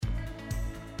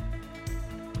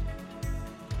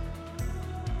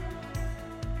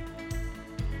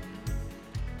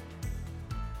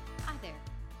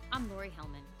I'm Lori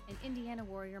Hellman, an Indiana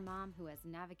warrior mom who has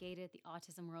navigated the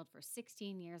autism world for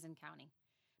 16 years and counting.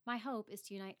 My hope is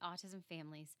to unite autism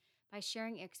families by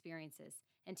sharing experiences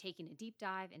and taking a deep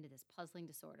dive into this puzzling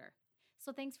disorder.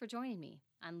 So thanks for joining me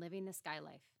on Living the Sky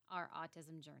Life, our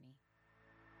autism journey.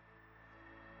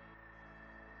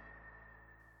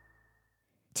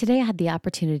 Today I had the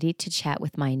opportunity to chat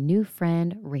with my new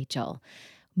friend, Rachel.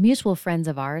 Mutual friends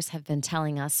of ours have been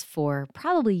telling us for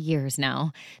probably years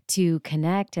now to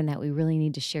connect and that we really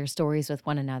need to share stories with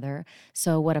one another.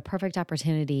 So what a perfect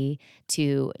opportunity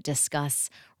to discuss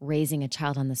raising a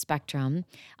child on the spectrum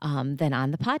than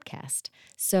on the podcast.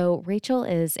 So Rachel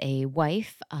is a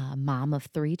wife, a mom of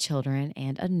 3 children,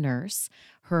 and a nurse.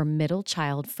 Her middle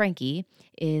child, Frankie,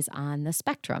 is on the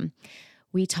spectrum.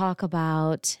 We talk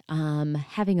about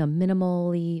having a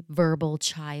minimally verbal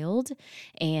child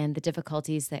and the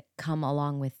difficulties that come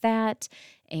along with that,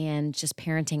 and just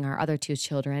parenting our other 2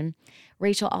 children.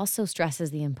 Rachel also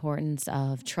stresses the importance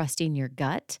of trusting your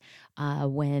gut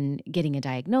when getting a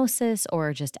diagnosis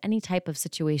or just any type of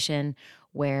situation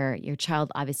where your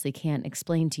child obviously can't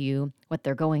explain to you what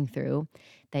they're going through,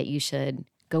 that you should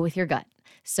go with your gut.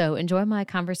 So enjoy my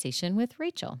conversation with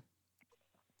Rachel.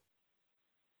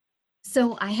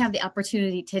 So I have the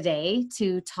opportunity today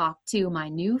to talk to my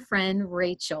new friend,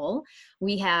 Rachel.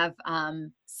 We have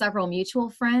several mutual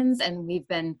friends, and we've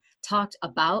been talked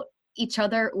about each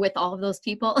other with all of those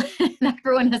people. And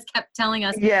everyone has kept telling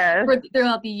us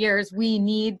throughout the years, we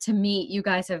need to meet. You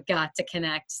guys have got to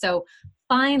connect. So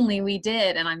finally we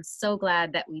did, and I'm so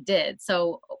glad that we did.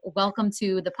 So welcome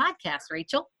to the podcast,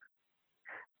 Rachel.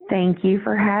 Thank you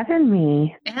for having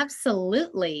me.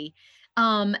 Absolutely.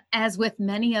 As with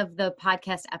many of the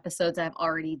podcast episodes I've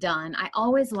already done, I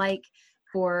always like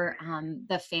for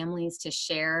the families to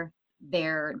share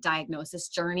their diagnosis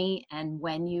journey and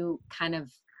when you kind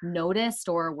of noticed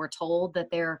or were told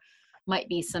that there might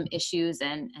be some issues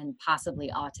and possibly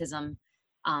autism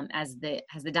as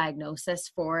the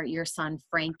diagnosis for your son,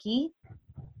 Frankie.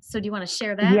 So do you want to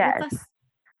share that with us?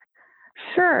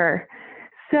 Sure.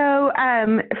 So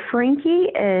Frankie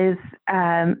is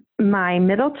my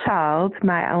middle child,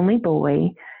 my only boy,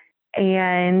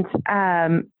 and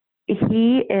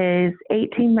he is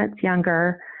 18 months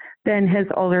younger than his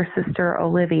older sister,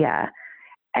 Olivia.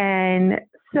 And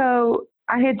so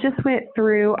I had just went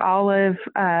through all of,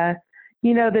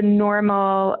 the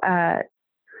normal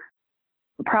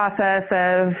process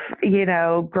of,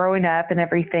 growing up and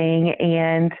everything.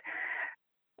 And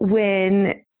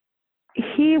when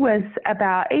he was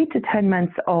about 8 to 10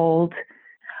 months old,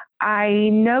 I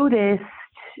noticed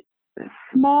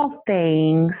small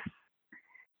things.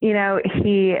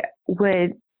 He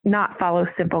would not follow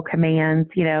simple commands.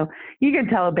 You can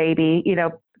tell a baby,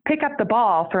 pick up the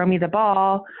ball, throw me the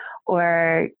ball,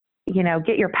 or,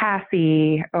 get your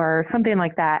passy or something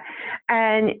like that.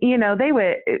 And,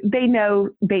 they know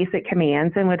basic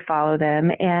commands and would follow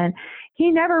them. And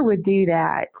he never would do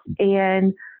that.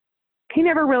 And he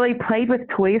never really played with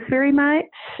toys very much,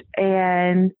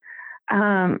 and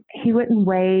he wouldn't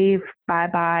wave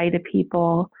bye-bye to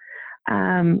people.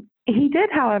 He did,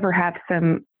 however, have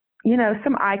some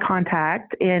eye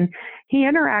contact, and he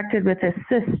interacted with his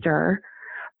sister,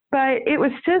 but it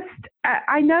was just,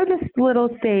 I noticed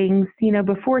little things,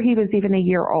 before he was even a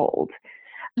year old.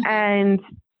 And,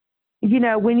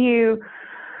 when you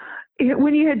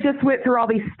had just went through all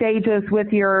these stages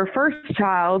with your first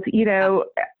child,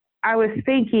 I was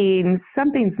thinking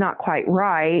something's not quite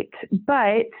right,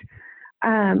 but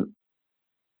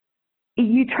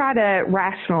you try to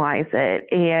rationalize it.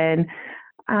 And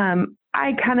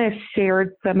I kind of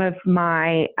shared some of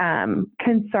my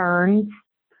concerns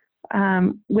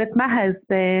with my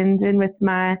husband and with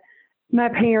my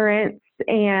parents.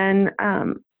 And,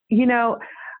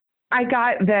 I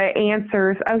got the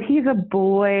answers. Oh, he's a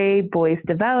boy. Boys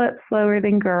develop slower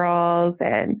than girls.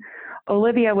 And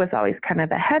Olivia was always kind of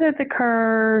ahead of the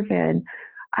curve, and,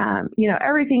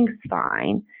 everything's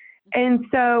fine. And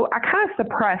so I kind of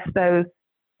suppressed those,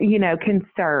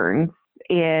 concerns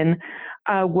and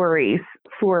worries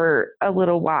for a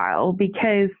little while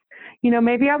because,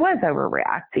 maybe I was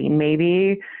overreacting.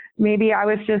 Maybe I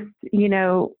was just,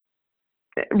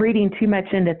 reading too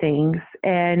much into things.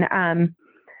 And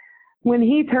when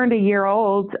he turned a year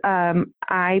old,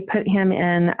 I put him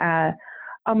in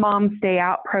a mom's day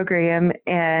out program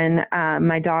and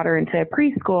my daughter into a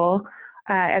preschool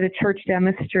at a church down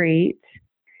the street.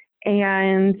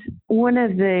 And one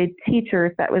of the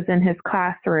teachers that was in his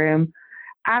classroom,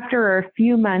 after a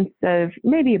few months of,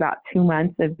 maybe about 2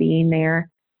 months of being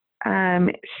there,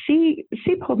 she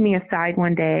pulled me aside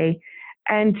one day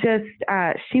and just,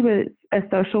 she was a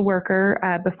social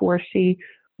worker before she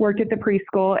worked at the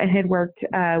preschool and had worked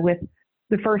with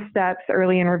the First Steps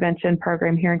early intervention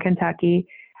program here in Kentucky.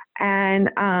 And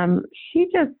she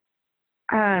just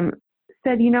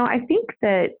said, I think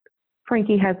that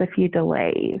Frankie has a few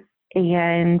delays,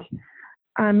 and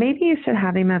maybe you should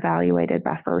have him evaluated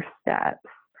by First Steps.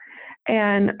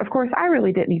 And of course, I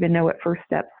really didn't even know what First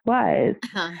Steps was.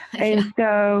 And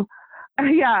so,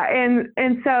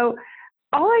 and so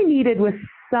all I needed was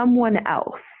someone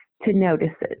else to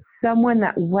notice it, someone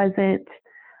that wasn't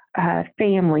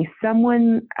family,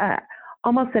 someone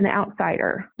almost an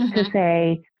outsider to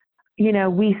say,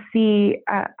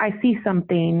 I see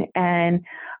something. And,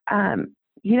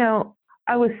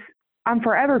 I'm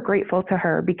forever grateful to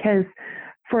her, because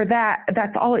for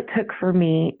that's all it took for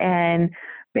me. And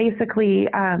basically,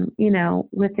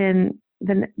 within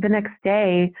the next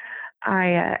day,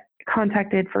 I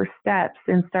contacted First Steps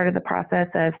and started the process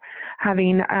of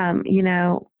having,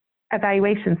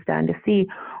 evaluations done to see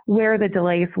where the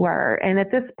delays were. And at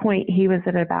this point, he was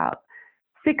at about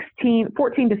 14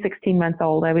 to 16 months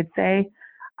old, I would say.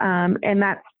 And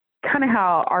that's kind of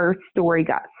how our story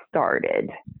got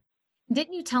started.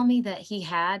 Didn't you tell me that he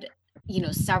had,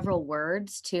 several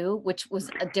words too, which was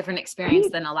a different experience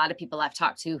than a lot of people I've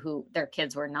talked to who their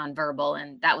kids were nonverbal,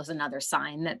 and that was another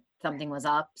sign that something was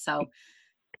up. So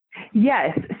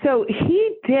yes, so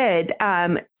he did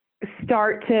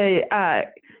start to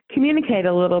communicate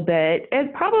a little bit.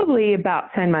 At probably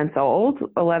about 10 months old,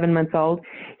 11 months old,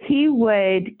 he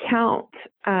would count.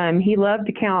 He loved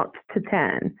to count to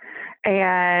 10,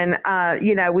 and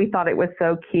we thought it was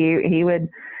so cute. He would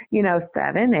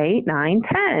 7, 8, 9,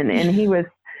 10. And he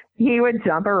would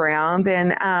jump around,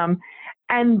 and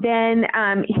then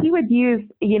he would use,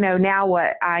 now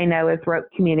what I know is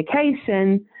rote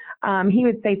communication. He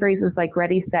would say phrases like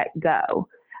 "ready, set, go,"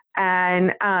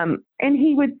 and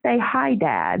he would say "Hi,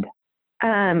 Dad,"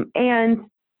 and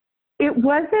it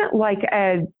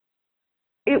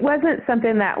wasn't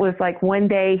something that was like one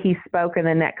day he spoke and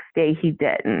the next day he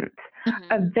didn't.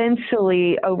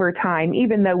 Eventually, over time,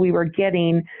 even though we were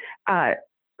getting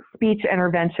speech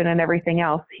intervention and everything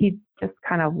else, he just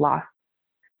kind of lost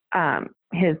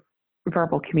his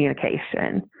verbal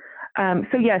communication.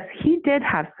 So yes, he did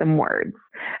have some words.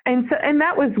 And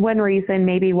that was one reason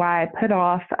maybe why I put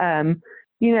off,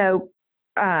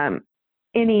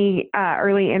 any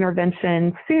early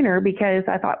intervention sooner, because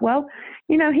I thought, well,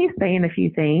 he's saying a few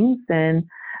things and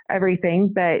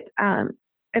everything, but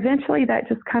eventually that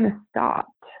just kind of stopped.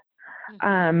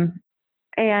 And,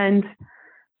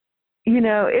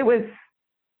 it was,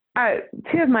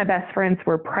 two of my best friends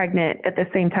were pregnant at the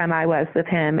same time I was with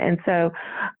him. And so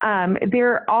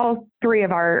all three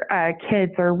of our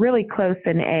kids are really close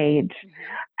in age.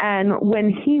 And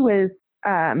when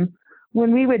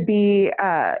we would be,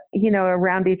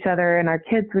 around each other and our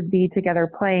kids would be together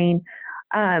playing,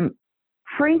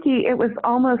 Frankie, it was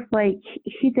almost like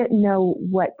he didn't know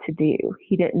what to do.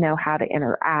 He didn't know how to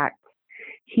interact.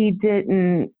 He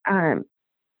didn't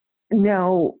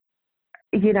know,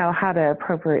 how to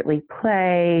appropriately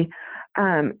play.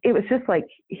 It was just like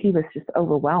he was just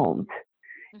overwhelmed.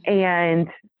 And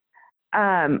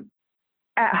at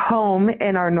home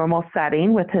in our normal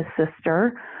setting with his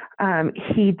sister,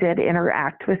 he did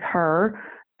interact with her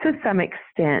to some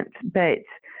extent, but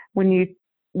when you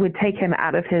would take him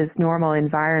out of his normal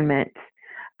environment,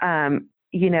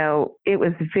 it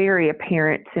was very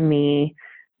apparent to me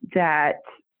that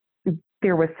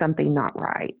there was something not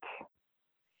right.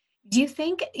 Do you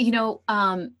think,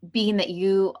 being that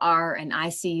you are an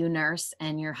ICU nurse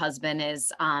and your husband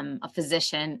is a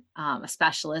physician, a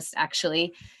specialist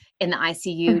actually in the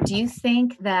ICU, do you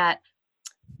think that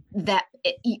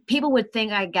people would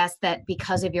think, I guess, that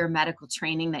because of your medical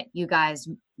training that you guys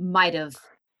might have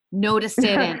noticed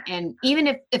it, and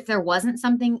even if there wasn't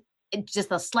something, just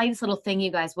the slightest little thing,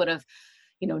 you guys would have,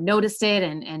 noticed it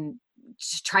and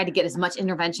just tried to get as much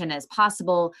intervention as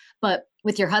possible. But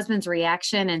with your husband's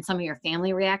reaction and some of your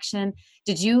family reaction,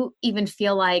 did you even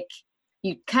feel like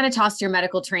you kind of tossed your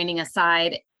medical training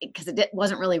aside because it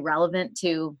wasn't really relevant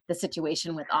to the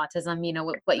situation with autism,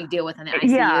 what you deal with in the ICU?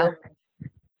 Yeah.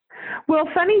 Well,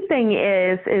 funny thing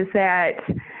is that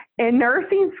in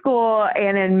nursing school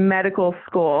and in medical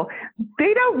school,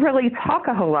 they don't really talk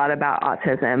a whole lot about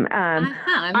autism.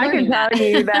 I can tell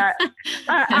you that.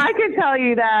 I can tell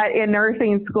you that in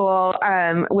nursing school,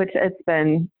 which it's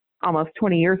been almost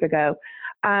 20 years ago,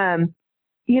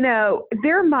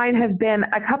 there might have been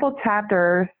a couple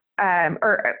chapters, a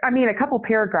couple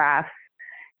paragraphs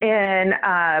in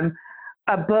a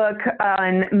book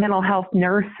on mental health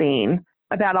nursing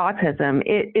about autism.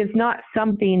 It is not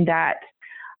something that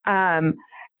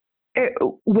it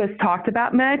was talked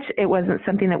about much. It wasn't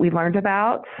something that we learned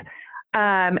about.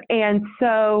 And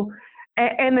so,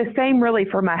 and the same really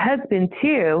for my husband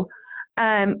too.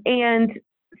 And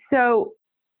so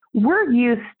we're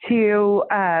used to,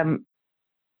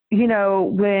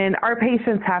 when our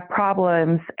patients have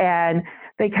problems and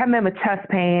they come in with chest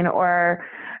pain or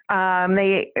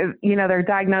they're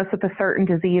diagnosed with a certain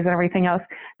disease and everything else,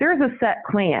 there's a set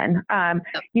plan.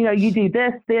 You do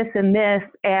this, this, and this,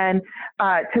 and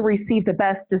to receive the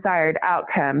best desired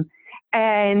outcome.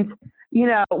 And,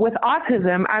 with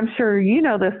autism, I'm sure you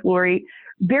know this, Lori,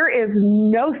 there is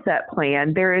no set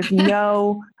plan. There is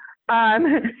no,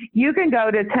 you can go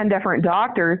to 10 different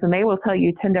doctors and they will tell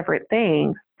you 10 different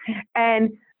things.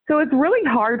 And so it's really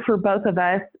hard for both of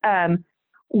us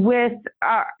with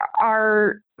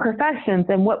our professions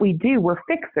and what we do. We're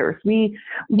fixers. We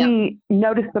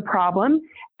notice the problem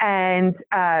and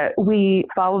we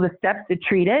follow the steps to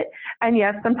treat it. And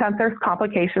yes, sometimes there's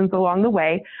complications along the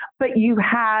way, but you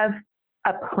have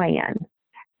a plan.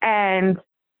 And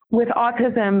with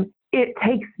autism, it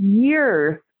takes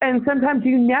years, and sometimes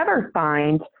you never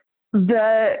find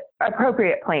the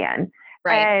appropriate plan.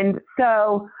 Right. And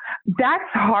so that's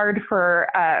hard for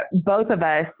both of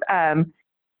us,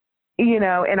 in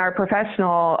our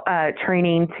professional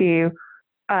training to,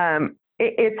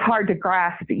 it's hard to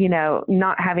grasp,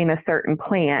 not having a certain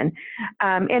plan.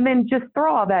 And then just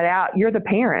throw all that out. You're the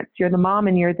parents, you're the mom,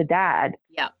 and you're the dad.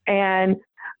 Yeah. And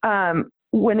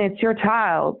when it's your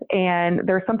child and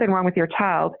there's something wrong with your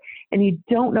child and you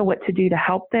don't know what to do to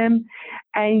help them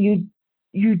and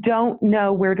you don't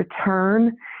know where to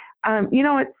turn,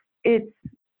 it's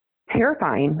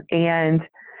terrifying. And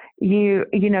you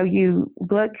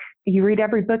look, you read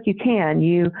every book you can,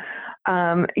 you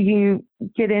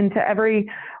get into every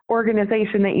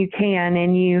organization that you can,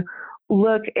 and you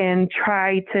look and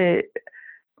try to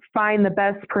find the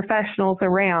best professionals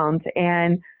around.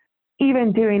 And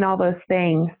even doing all those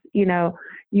things, you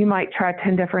might try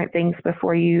 10 different things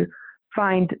before you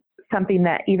find something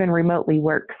that even remotely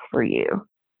works for you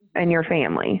and your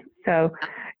family. So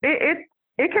it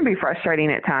can be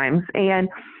frustrating at times. And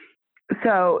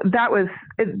so that was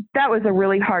a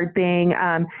really hard thing.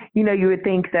 You would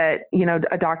think that,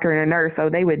 a doctor and a nurse,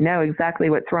 they would know exactly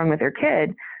what's wrong with their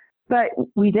kid, but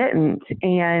we didn't.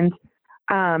 And,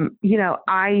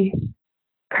 I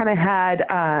kind of had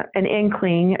an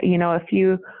inkling, a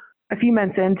few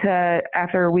months into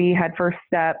after we had first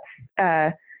steps,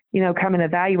 come and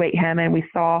evaluate him, and we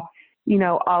saw,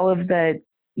 all of the,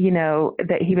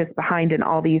 that he was behind in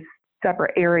all these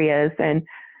separate areas and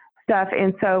stuff.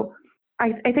 And so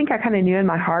I think I kind of knew in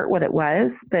my heart what it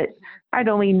was, but I'd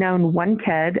only known one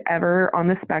kid ever on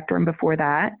the spectrum before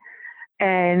that.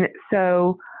 And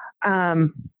so,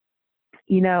 in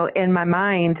my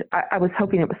mind, I was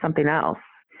hoping it was something else.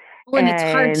 Well, and it's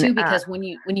hard too, because when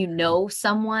you know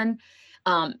someone,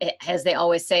 as they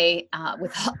always say,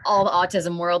 with all the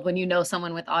autism world, when you know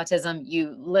someone with autism,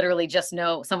 you literally just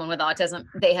know someone with autism.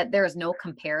 There is no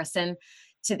comparison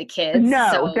to the kids. No,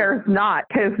 so there's not,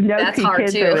 because no two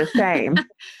kids are the same.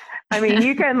 I mean,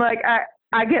 you can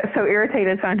I get so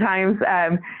irritated sometimes.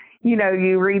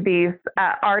 You read these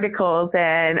articles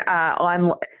and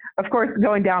of course,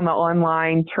 going down the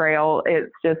online trail,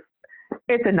 it's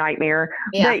a nightmare.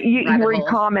 Yeah, but you read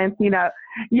comments,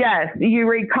 yes, you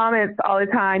read comments all the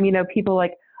time, people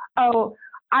like, oh,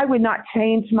 I would not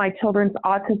change my children's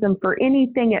autism for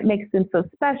anything. It makes them so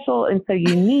special and so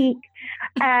unique.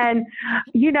 And,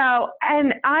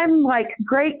 and I'm like,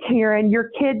 great, Karen, your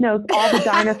kid knows all the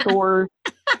dinosaurs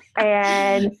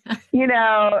and,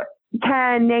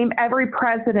 can name every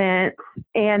president.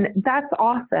 And that's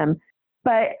awesome.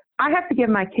 But I have to give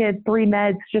my kid 3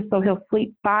 meds just so he'll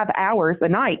sleep 5 hours a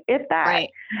night, if that. Right.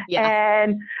 Yeah.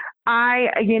 And I,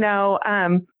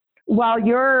 while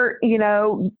you're,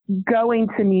 going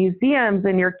to museums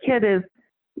and your kid is,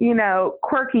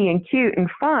 quirky and cute and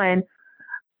fun,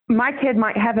 my kid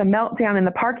might have a meltdown in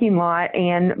the parking lot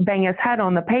and bang his head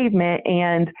on the pavement,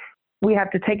 and we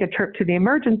have to take a trip to the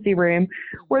emergency room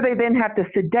where they then have to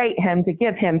sedate him to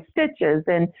give him stitches.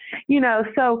 And,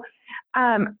 so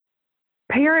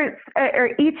parents, or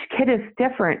each kid is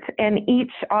different, and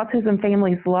each autism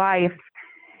family's life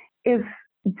is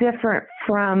different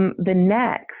from the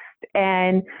next.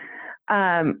 And,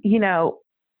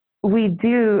 we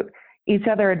do each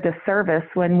other a disservice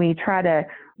when we try to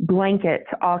blanket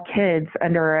all kids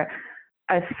under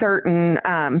a certain,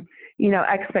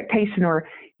 expectation, or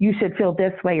you should feel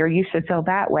this way, or you should feel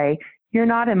that way. You're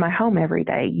not in my home every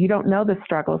day. You don't know the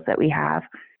struggles that we have.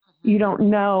 You don't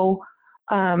know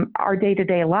our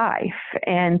day-to-day life.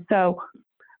 And so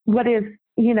what is,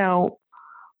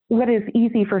 what is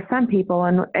easy for some people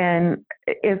and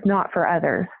is not for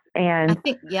others. I And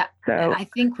think, yeah, so, I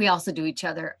think we also do each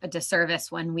other a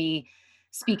disservice when we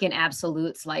speak in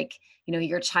absolutes, like,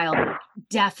 your child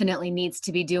definitely needs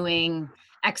to be doing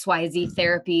XYZ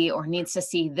therapy or needs to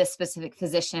see this specific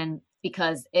physician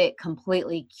because it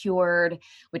completely cured,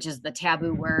 which is the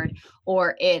taboo word,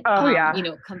 or it, oh yeah,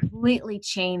 completely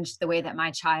changed the way that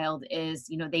my child is,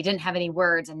 they didn't have any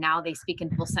words and now they speak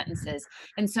in full sentences.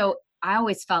 And so I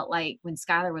always felt like when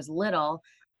Skylar was little,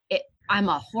 I'm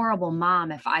a horrible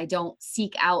mom if I don't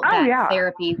seek out oh that yeah,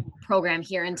 therapy program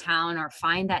here in town or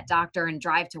find that doctor and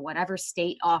drive to whatever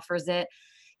state offers it,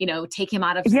 take him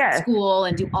out of yes, school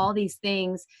and do all these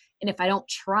things. And if I don't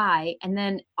try, and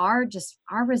then our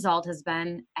result has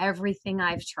been everything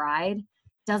I've tried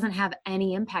doesn't have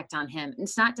any impact on him.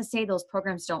 It's not to say those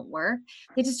programs don't work.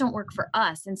 They just don't work for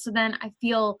us. And so then I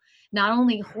feel not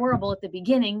only horrible at the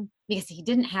beginning because he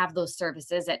didn't have those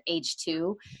services at age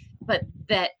 2, but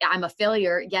that I'm a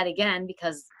failure yet again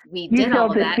because we you did feel all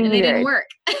of that and they didn't defeated. work.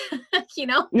 you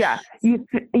know? Yeah, you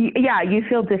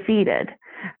feel defeated,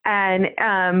 and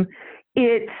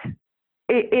it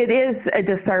is a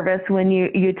disservice when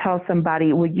you tell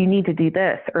somebody, well, you need to do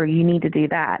this or you need to do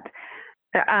that.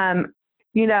 Um,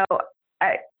 you know,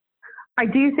 I I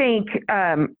do think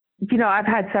I've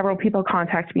had several people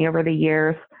contact me over the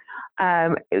years,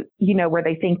 where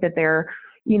they think that their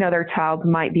child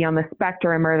might be on the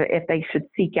spectrum or if they should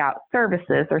seek out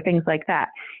services or things like that.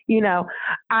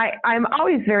 I'm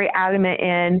always very adamant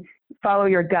in follow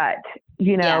your gut.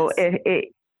 Yes.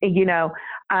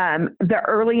 The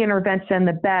early intervention,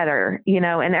 the better,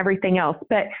 and everything else.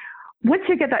 But once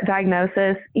you get that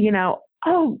diagnosis,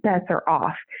 all bets are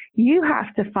off. You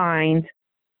have to find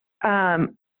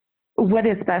what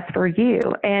is best for you,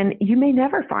 and you may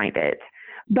never find it.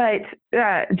 But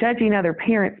judging other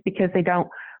parents because they don't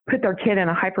put their kid in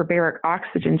a hyperbaric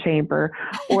oxygen chamber,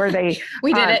 or they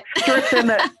We did it. strip them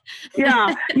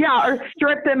or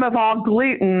strip them of all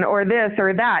gluten, or this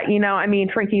or that. I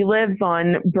mean, Frankie lives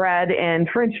on bread and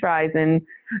French fries and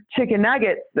chicken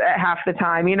nuggets half the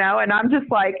time. And I'm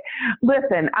just like,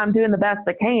 listen, I'm doing the best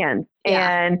I can,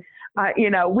 Yeah. and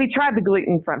we tried the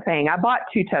gluten-free thing. I bought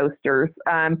 2 toasters.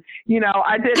 I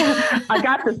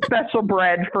got the special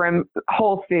bread from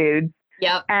Whole Foods,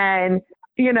 Yep. and,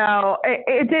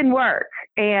 it didn't work.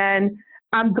 And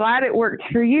I'm glad it worked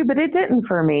for you, but it didn't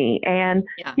for me. And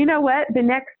Yeah. you know what? The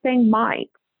next thing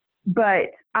might, but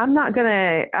I'm not going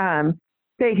to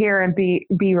sit here and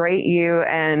berate you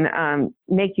and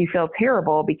make you feel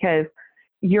terrible because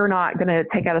you're not going to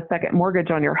take out a second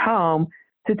mortgage on your home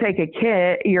to take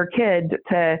your kid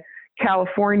to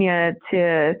California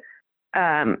to,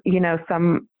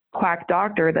 some quack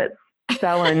doctor that's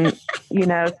selling,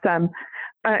 some,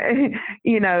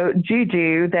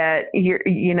 juju that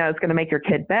is going to make your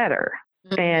kid better.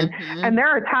 Mm-hmm. And there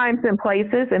are times and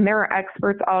places, and there are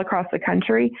experts all across the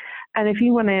country. And if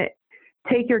you want to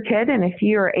take your kid, and if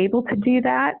you are able to do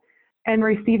that and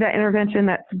receive that intervention,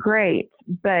 that's great.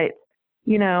 But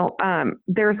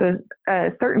there's a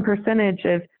certain percentage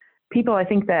of people, I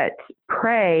think, that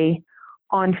prey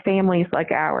on families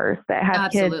like ours that have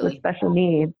kids with Absolutely. special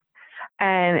needs,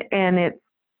 and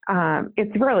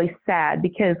it's really sad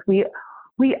because we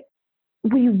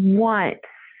want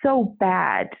so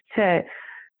bad to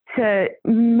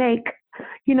make,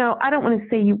 I don't want to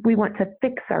say we want to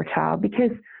fix our child,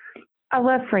 because I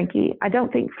love Frankie. I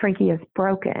don't think Frankie is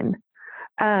broken,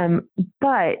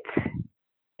 but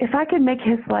if I could make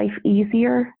his life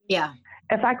easier, Yeah.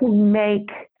 if I could make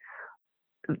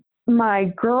my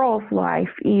girl's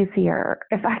life easier,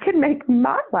 if I could make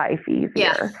my life easier,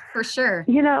 Yeah, for sure.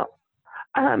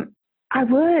 I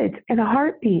would in a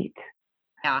heartbeat.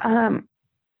 Yeah.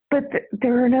 But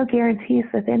there are no guarantees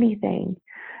with anything.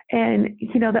 And,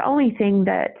 the only thing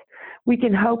that we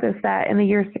can hope is that in the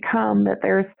years to come that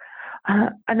there's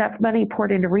enough money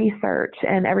poured into research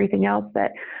and everything else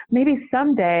that maybe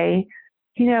someday,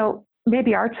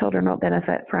 maybe our children will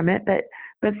benefit from it, but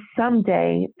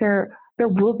someday there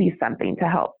will be something to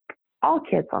help all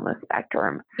kids on the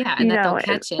spectrum. Yeah, and that they'll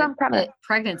catch it Some kind of, at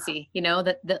pregnancy,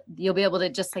 that you'll be able to,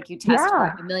 just like you test for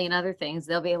yeah, a million other things,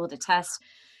 they'll be able to test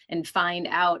and find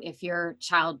out if your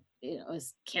child,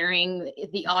 is carrying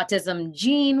the autism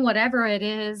gene, whatever it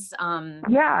is.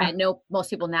 yeah, I know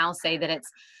most people now say that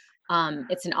it's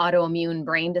an autoimmune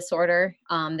brain disorder,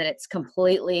 that it's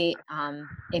completely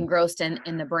engrossed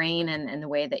in the brain and the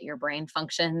way that your brain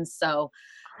functions. So,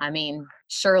 I mean,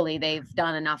 surely they've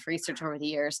done enough research over the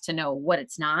years to know what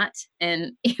it's not.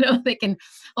 And, they can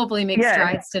hopefully make yes.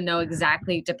 strides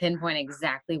to pinpoint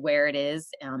exactly where it is,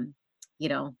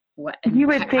 what and You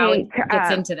would how it think,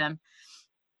 gets into them.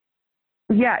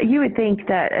 yeah, you would think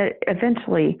that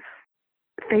eventually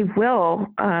they will,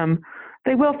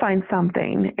 they will find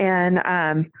something. And,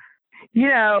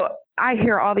 I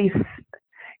hear all these,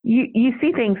 you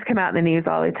see things come out in the news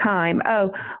all the time.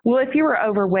 Oh, well, if you were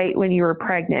overweight when you were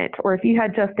pregnant, or if you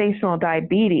had gestational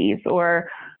diabetes, or,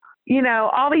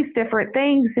 all these different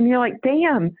things. And you're like,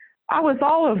 damn, I was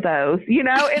all of those,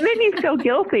 and then you feel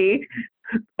guilty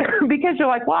because you're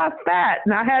like, well, I was fat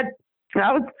and I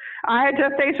was, I had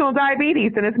gestational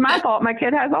diabetes and it's my fault my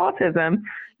kid has autism.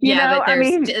 Yeah, but I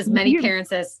there's mean, as many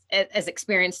parents as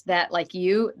experienced that like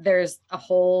you. There's a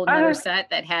whole another uh, set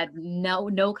that had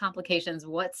no complications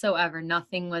whatsoever.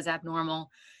 Nothing was abnormal.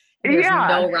 There's yeah,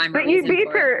 no rhyme or but you reason beat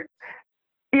for it.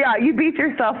 your, yeah, you beat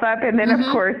yourself up. And then of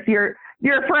Hmm. course your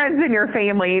friends and your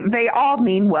family, they all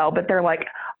mean well, but they're like,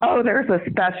 oh, there's a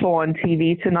special on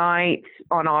TV tonight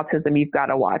on autism. You've got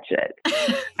to watch it.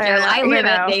 Yeah, And, I live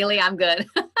it daily. I'm good.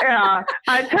 yeah,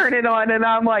 I turn it on and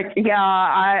I'm like,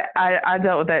 yeah, I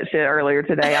dealt with that shit earlier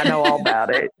today. I know all about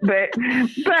it. But they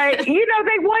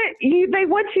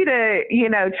want you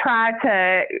to, try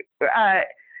to,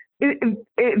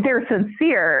 they're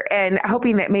sincere and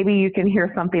hoping that maybe you can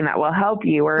hear something that will help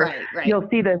you, or Right, right. you'll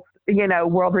see this,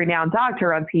 world renowned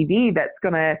doctor on TV that's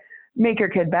going to make your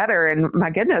kid better. And my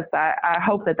goodness, I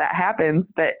hope that happens.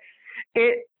 But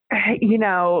it,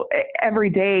 every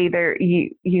day you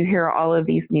hear all of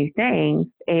these new things.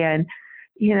 And,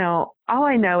 all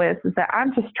I know is that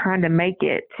I'm just trying to make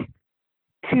it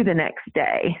to the next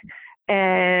day.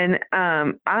 And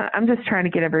I'm just trying to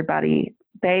get everybody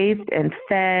bathed and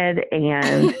fed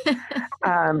and,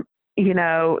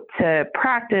 to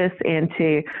practice and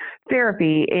to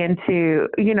therapy and to,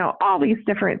 all these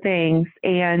different things.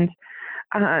 And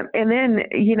then,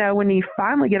 when you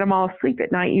finally get them all asleep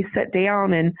at night, you sit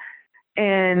down and,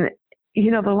 the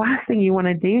last thing you want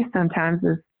to do sometimes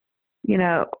is, you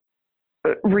know,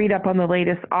 read up on the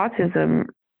latest autism,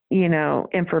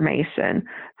 information.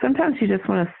 Sometimes you just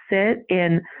want to sit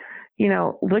and,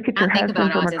 look at your Not think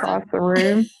husband about from across autism. the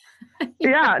room.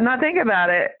 Yeah, not think about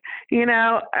it.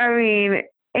 I mean,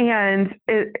 and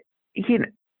it,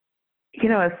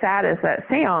 as sad as that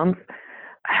sounds,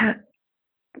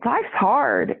 life's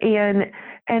hard and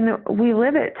we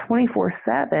live it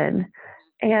 24/7,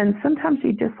 and sometimes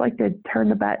you just like to turn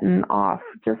the button off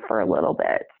just for a little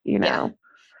bit, Yeah,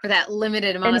 for that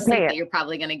limited amount of and sleep pay that it. you're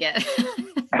probably going to get.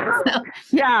 So,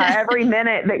 Yeah, every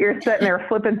minute that you're sitting there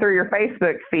flipping through your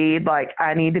Facebook feed, like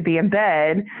I need to be in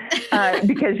bed,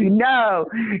 because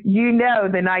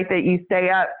the night that you stay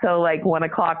up till like 1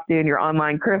 o'clock doing your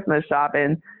online Christmas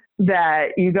shopping, that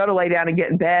you go to lay down and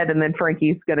get in bed, and then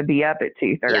Frankie's going to be up at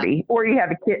yeah. 2:30, or you have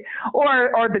a kid,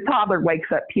 or the toddler wakes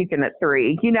up puking at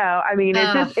 3. I mean,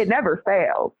 it never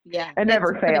fails. Yeah, It it's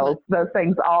never pretty fails. much. Those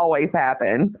things always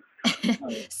happen.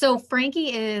 So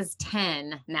Frankie is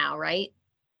 10 now, right?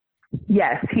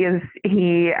 Yes, he is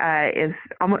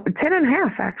almost 10 and a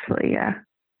half, actually. Yeah.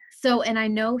 So, and I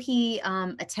know he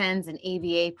attends an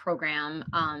ABA program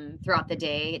throughout the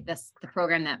day. That's the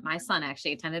program that my son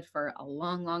actually attended for a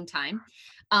long, long time.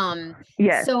 Um,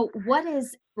 Yes. so, what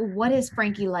is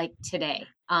Frankie like today?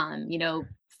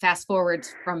 Fast forward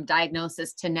from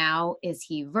diagnosis to now. Is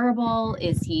he verbal?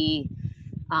 Is he,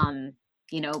 um,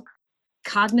 you know,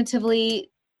 cognitively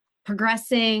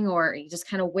progressing, or just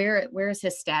kind of where is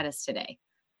his status today?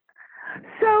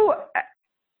 So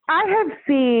I have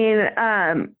seen,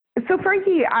 so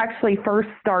Frankie actually first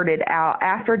started out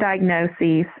after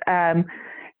diagnosis,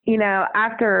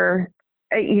 after,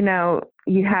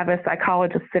 you have a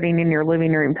psychologist sitting in your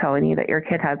living room telling you that your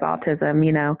kid has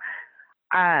autism,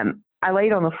 I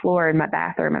laid on the floor in my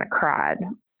bathroom and I cried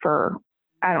for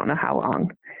I don't know how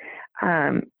long.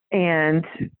 And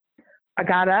I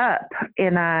got up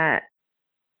and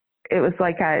it was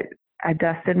like I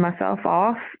dusted myself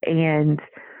off and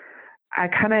I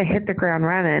kind of hit the ground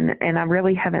running, and I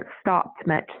really haven't stopped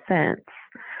much since.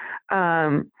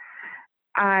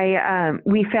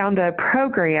 We found a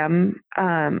program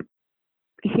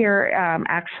here,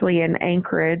 actually in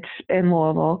Anchorage in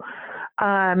Louisville,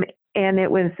 and it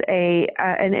was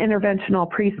an interventional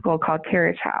preschool called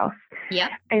Carriage House. Yep.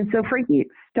 And so Frankie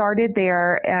started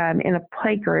there in a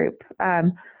play group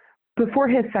before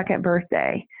his second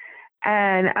birthday,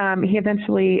 and he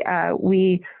eventually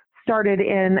we started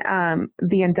in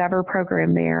the Endeavor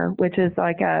program there, which is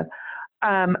like a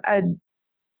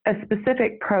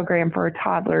specific program for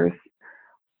toddlers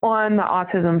on the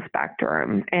autism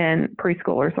spectrum and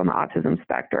preschoolers on the autism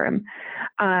spectrum.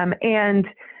 And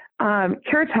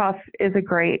Carriage House is a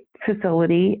great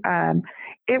facility.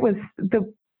 It was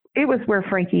where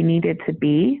Frankie needed to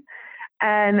be,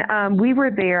 and we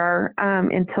were there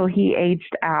until he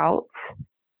aged out.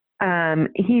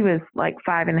 He was like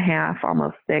 5.5,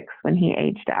 almost 6 when he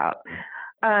aged out,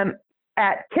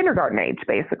 at kindergarten age,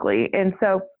 basically. And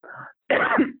so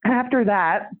after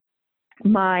that,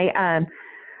 my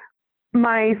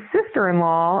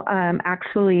sister-in-law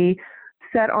actually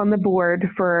sat on the board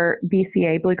for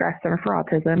BCA, Bluegrass Center for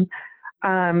Autism.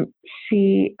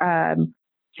 She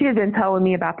had been telling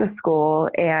me about the school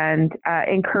and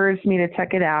encouraged me to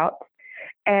check it out.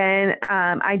 And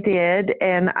I did,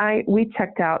 and we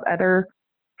checked out other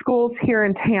schools here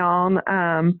in town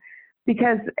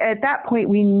because at that point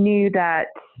we knew that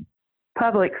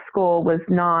public school was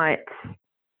not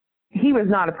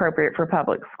appropriate for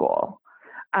public school.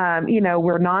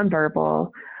 We're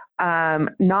nonverbal,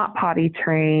 not potty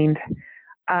trained,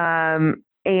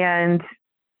 and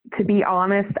to be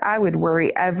honest, I would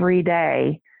worry every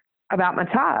day about my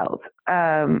child.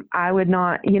 I would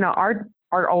not,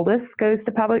 our oldest goes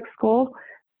to public school.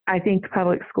 I think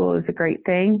public school is a great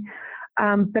thing,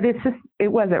 but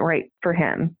it wasn't right for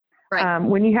him. Right.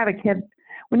 When you have a kid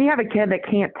that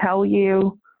can't tell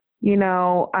you,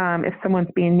 if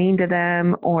someone's being mean to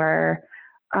them or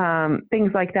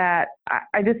things like that,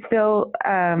 I just feel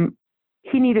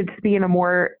he needed to be in a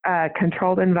more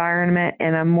controlled environment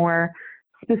and a more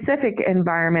specific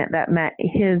environment that met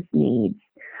his needs.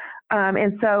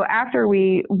 And so after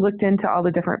we looked into all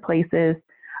the different places,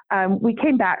 we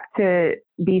came back to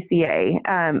BCA.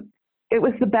 It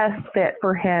was the best fit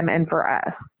for him and for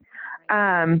us.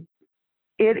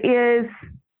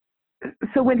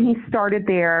 So when he started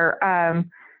there,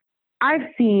 I've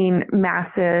seen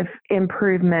massive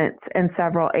improvements in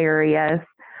several areas.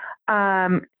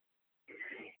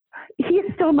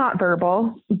 He's still not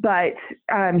verbal, but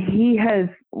he has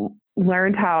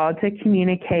learned how to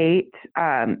communicate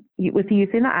with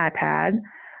using the iPad,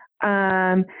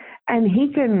 and he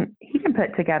can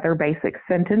put together basic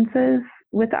sentences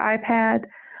with the iPad.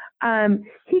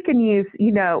 He can use,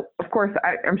 of course,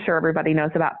 I'm sure everybody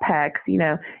knows about PECs.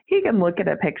 He can look at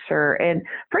a picture, and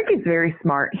Frankie's very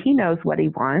smart. He knows what he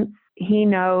wants. He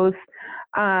knows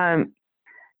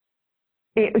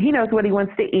he knows what he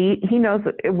wants to eat. He knows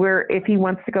if he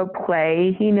wants to go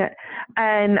play. He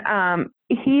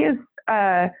is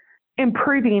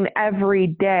improving every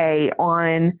day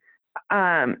on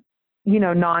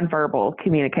nonverbal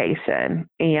communication,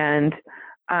 and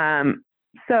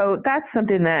so that's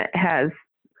something that has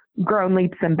grown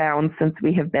leaps and bounds since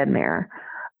we have been there.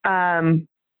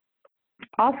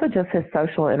 Also, just his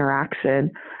social interaction.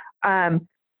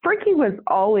 Frankie was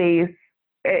always.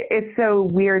 It's so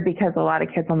weird because a lot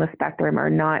of kids on the spectrum are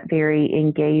not very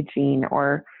engaging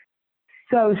or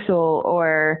social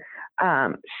or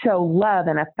show love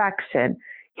and affection.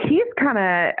 He's kind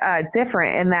of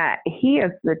different in that he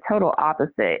is the total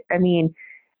opposite. I mean,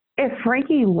 if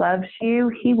Frankie loves you,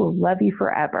 he will love you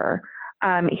forever.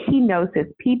 He knows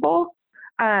his people.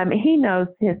 He knows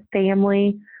his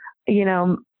family. He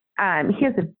has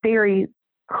a very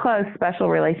close, special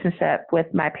relationship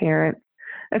with my parents,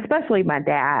 especially my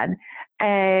dad.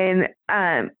 And,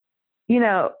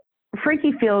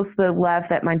 Frankie feels the love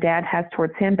that my dad has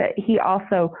towards him, but he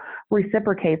also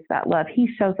reciprocates that love. He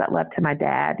shows that love to my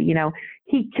dad. He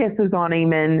kisses on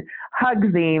him and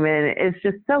hugs him and is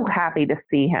just so happy to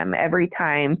see him every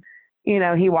time,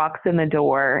 he walks in the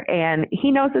door. And he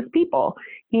knows his people.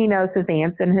 He knows his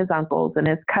aunts and his uncles and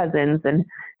his cousins and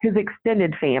his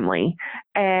extended family.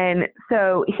 And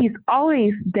so he's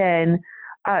always been,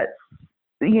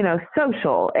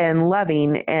 social and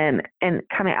loving and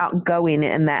kind of outgoing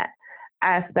in that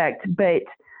aspect. But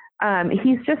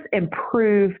he's just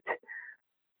improved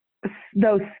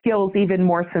those skills even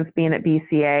more since being at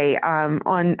BCA,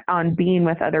 on being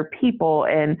with other people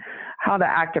and how to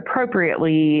act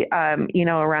appropriately,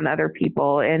 around other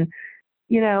people. And,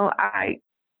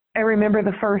 I remember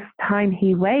the first time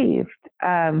he waved,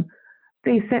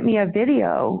 they sent me a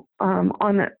video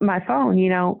on my phone.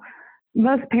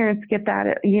 Most parents get that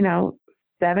at,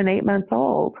 7, 8 months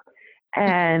old.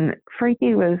 And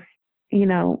Frankie was,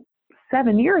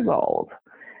 7 years old.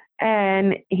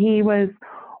 And he was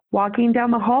walking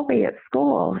down the hallway at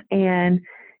school and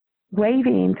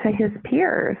waving to his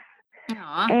peers.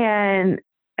 Aww.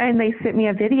 And they sent me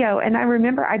a video. And I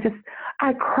remember I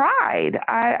cried.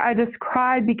 I just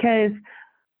cried because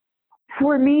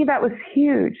for me, that was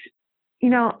huge.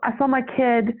 I saw my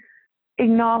kid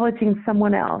acknowledging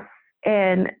someone else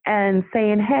and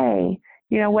saying, hey,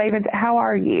 waving, how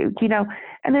are you?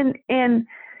 And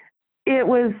it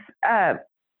was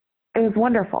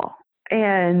wonderful.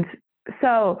 And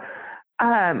so,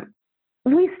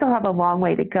 we still have a long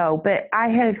way to go, but I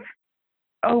have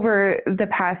over the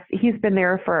past, he's been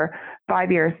there for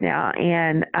 5 years now.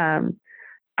 And,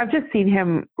 I've just seen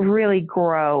him really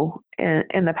grow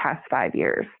in the past 5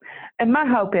 years. And my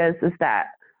hope is that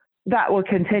that will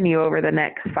continue over the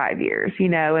next 5 years,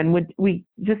 and we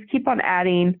just keep on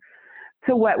adding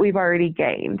to what we've already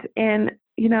gained. And,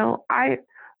 I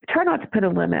try not to put a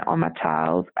limit on my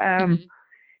child. Hmm.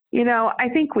 I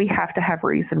think we have to have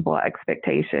reasonable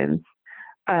expectations.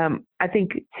 I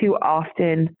think too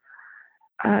often,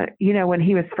 when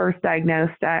he was first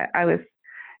diagnosed, I was,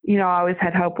 I always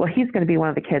had hope, well, he's going to be one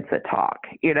of the kids that talk,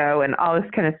 and all this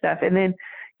kind of stuff. And then,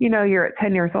 you're at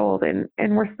 10 years old and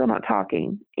we're still not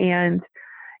talking. And,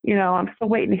 I'm still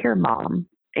waiting to hear mom.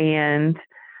 And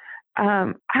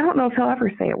I don't know if he'll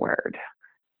ever say a word.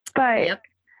 But Yep.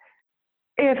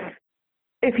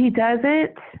 if he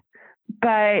doesn't,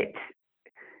 but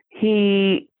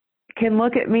he can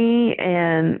look at me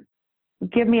and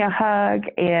give me a hug,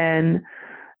 and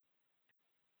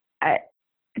I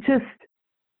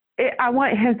I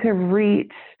want him to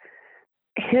reach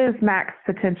his max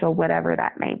potential, whatever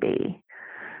that may be.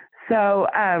 So,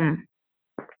 I'm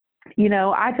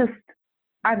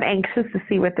anxious to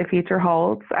see what the future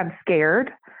holds. I'm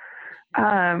scared.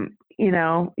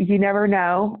 You never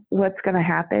know what's going to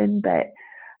happen, but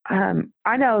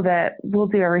I know that we'll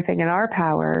do everything in our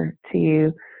power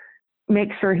to make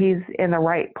sure he's in the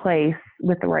right place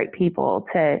with the right people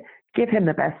to give him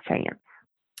the best chance.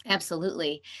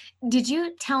 Absolutely. Did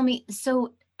you tell me,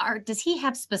 so does he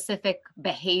have specific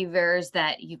behaviors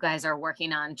that you guys are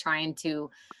working on trying to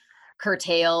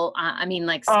curtail? I mean,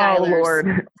 like Oh Skylar's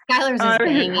Lord. Skylar's is Uh,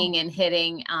 banging and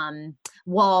hitting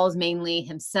walls, mainly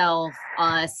himself,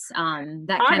 us,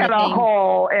 that I kind got of a thing.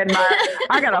 hole in my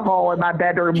I got a hole in my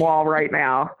bedroom wall right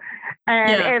now.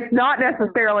 And Yeah. it's not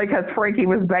necessarily because Frankie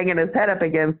was banging his head up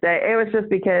against it. It was just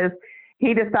because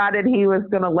he decided he was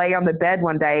going to lay on the bed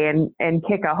one day and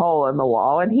kick a hole in the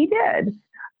wall, and he did.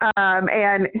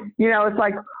 And it's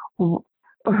like,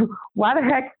 why the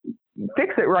heck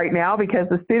fix it right now? Because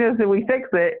as soon as we fix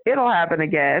it, it'll happen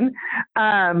again.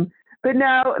 But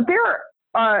no,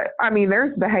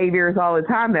 there's behaviors all the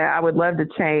time that I would love to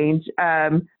change,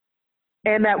 and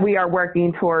that we are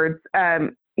working towards.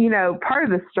 Part of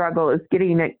the struggle is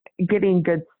getting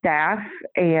good staff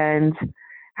and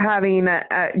having a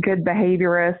good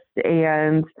behaviorist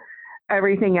and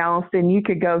everything else. And you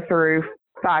could go through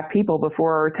 5 people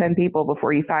or 10 people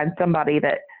before you find somebody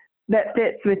that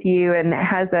fits with you and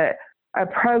has a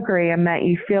program that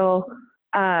you feel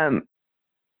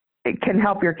it can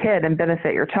help your kid and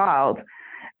benefit your child.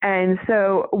 And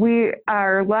so we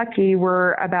are lucky.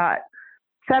 We're about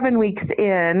 7 weeks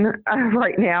in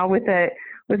right now with a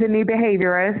new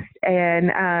behaviorist,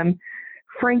 and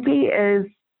Frankie is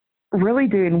really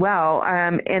doing well.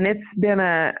 And it's been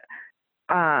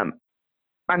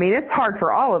it's hard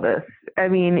for all of us. I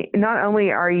mean, not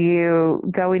only are you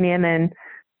going in and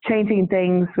changing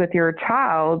things with your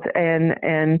child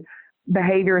and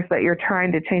behaviors that you're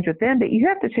trying to change with them, but you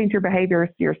have to change your behaviors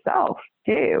yourself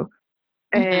too.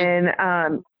 Hmm.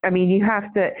 And you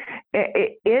have to.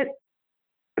 It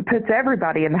puts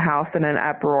everybody in the house in an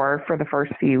uproar for the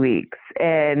first few weeks,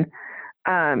 and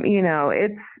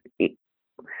it's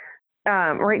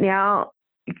right now.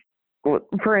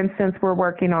 For instance, we're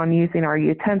working on using our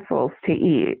utensils to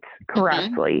eat Hmm.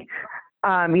 correctly.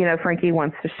 Frankie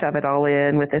wants to shove it all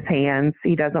in with his hands.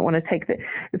 He doesn't want to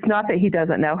it's not that he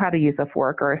doesn't know how to use a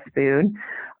fork or a spoon.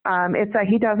 It's that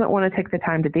he doesn't want to take the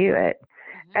time to do it.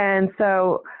 Hmm. And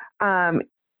so,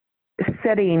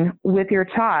 sitting with your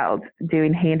child,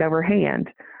 doing hand over hand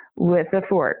with a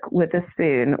fork, with a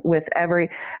spoon,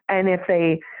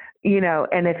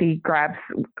 and if he grabs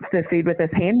the food with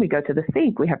his hand, we go to the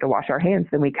sink. We have to wash our hands.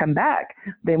 Then we come back.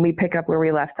 Then we pick up where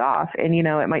we left off. And,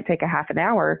 it might take a half an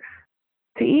hour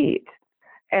to eat.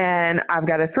 And I've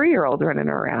got a 3-year-old running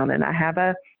around, and I have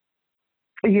a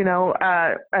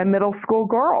middle school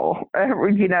girl,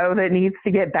 that needs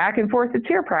to get back and forth to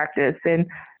cheer practice, and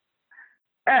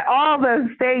all those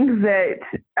things that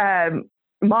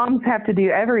moms have to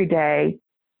do every day.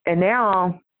 And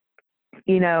now,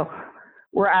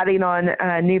 we're adding on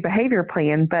a new behavior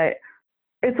plan, but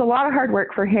it's a lot of hard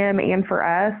work for him and for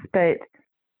us. But,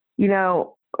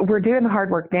 we're doing the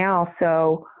hard work now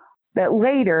so that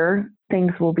later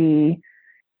things will be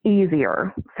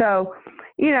easier. So,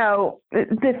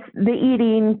 the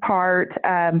eating part,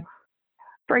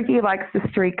 Frankie likes to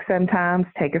streak sometimes,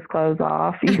 take his clothes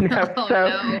off, Oh so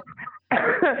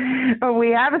no. we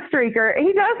have a streaker.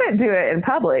 He doesn't do it in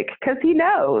public because he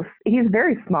knows he's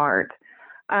very smart.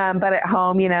 But at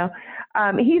home,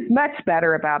 he's much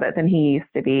better about it than he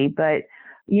used to be. But,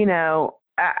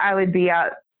 I would be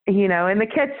out, in the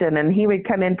kitchen, and he would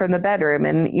come in from the bedroom,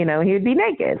 and, he would be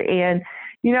naked. And,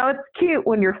 It's cute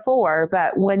when you're 4,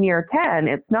 but when you're 10,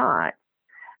 it's not.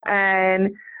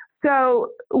 And so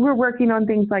we're working on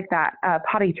things like that.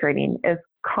 Potty training is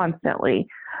constantly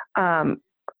a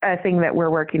thing that we're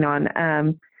working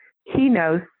on. He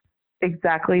knows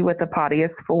exactly what the potty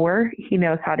is for. He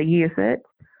knows how to use it,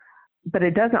 but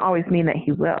it doesn't always mean that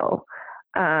he will.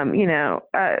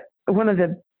 One of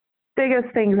the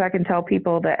biggest things I can tell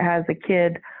people that has a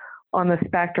kid on the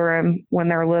spectrum when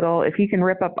they're little, if you can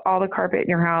rip up all the carpet in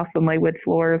your house and lay wood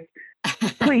floors,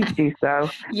 please do so.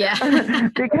 Yeah.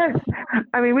 Because,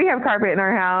 we have carpet in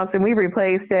our house and we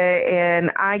replaced it, and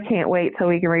I can't wait till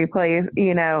we can replace,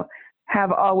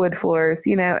 have all wood floors.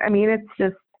 It's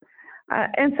just,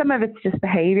 and some of it's just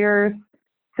behaviors.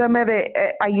 Some of it,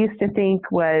 I used to think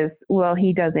was, well,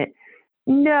 he doesn't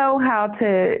know how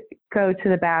to go to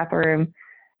the bathroom.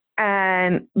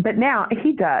 But now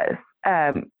he does.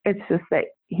 It's just that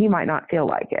he might not feel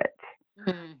like it.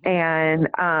 Mm-hmm. And,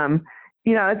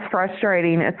 it's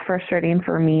frustrating. It's frustrating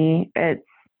for me. It's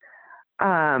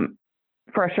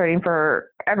frustrating for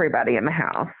everybody in the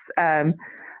house.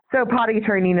 So potty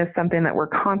training is something that we're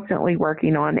constantly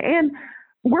working on. And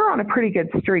we're on a pretty good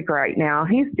streak right now.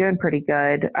 He's doing pretty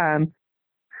good.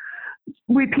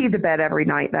 We pee the bed every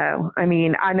night, though. I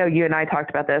know you and I talked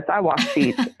about this. I wash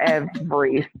sheets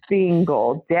every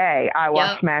single day. I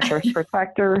wash mattress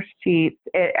protectors, sheets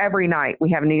every night.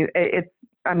 We have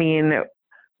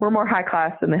we're more high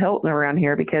class than the Hilton around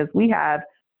here because we have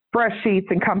fresh sheets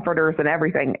and comforters and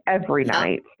everything every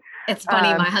night. It's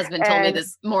funny. My husband told me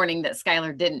this morning that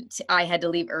Skylar didn't. I had to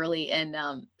leave early, and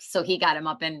so he got him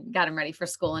up and got him ready for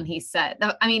school. And he said,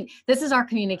 this is our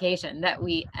communication that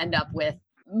we end up with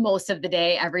most of the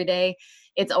day, every day.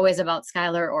 It's always about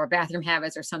Skylar or bathroom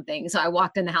habits or something. So I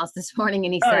walked in the house this morning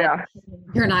and he said,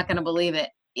 "You're not going to believe it.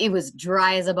 It was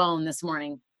dry as a bone this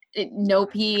morning. No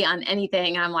pee on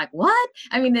anything." And I'm like, what?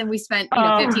 Then we spent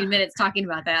 15 minutes talking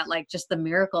about that, like just the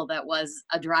miracle that was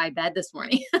a dry bed this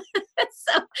morning.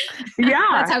 So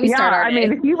that's how we start our day.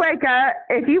 If you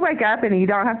wake up and you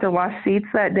don't have to wash sheets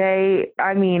that day,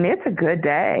 it's a good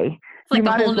day. It's like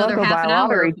a whole another half an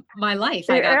hour of my life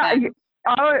I got back.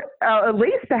 At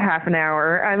least a half an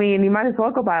hour. You might as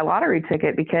well go buy a lottery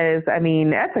ticket because,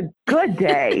 that's a good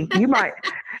day. You might,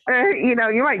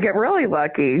 you might get really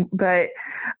lucky. But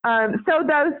so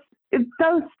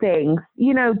those things,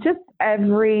 just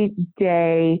every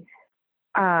day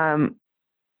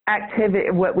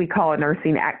activity, what we call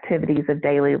nursing activities of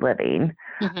daily living.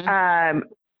 Mm-hmm.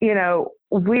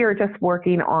 We are just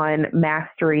working on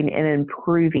mastering and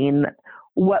improving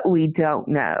what we don't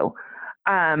know.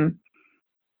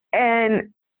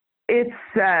 And it's,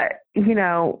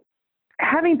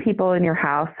 having people in your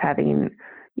house having,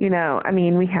 we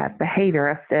have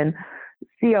behaviorists and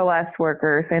COS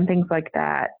workers and things like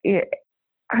that. It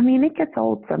gets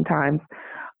old sometimes.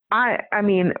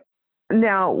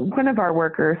 Now one of our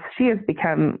workers, she has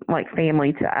become like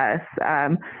family to us.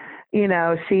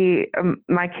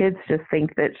 My kids just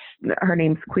think that her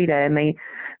name's Quita, and they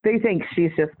think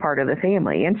she's just part of the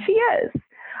family, and she is.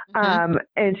 Mm-hmm.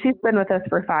 And she's been with us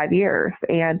for 5 years.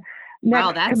 And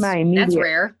that's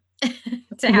rare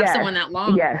to have someone that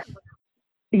long.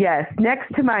 Yes.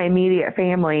 Next to my immediate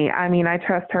family, I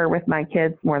trust her with my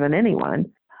kids more than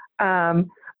anyone.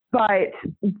 But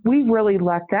we really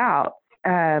lucked out.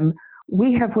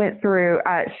 We have went through,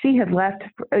 she left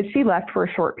for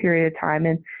a short period of time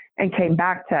and came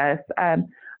back to us.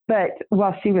 But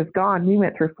while she was gone, we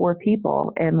went through 4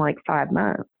 people in like 5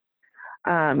 months.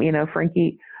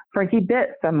 Frankie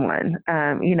bit someone.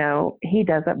 He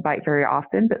doesn't bite very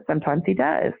often, but sometimes he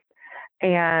does.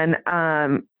 And,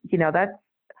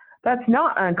 that's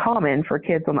not uncommon for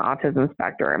kids on the autism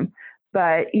spectrum.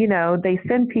 But, they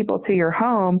send people to your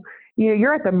home.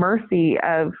 You're at the mercy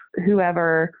of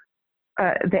whoever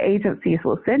the agencies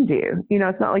will send you.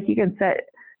 It's not like you can sit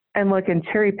and look and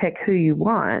cherry pick who you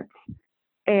want.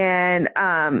 And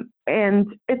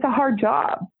it's a hard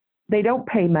job. They don't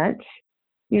pay much,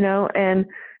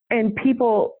 and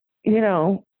people,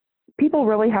 people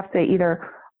really have to either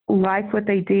like what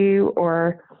they do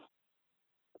or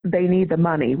they need the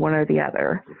money, one or the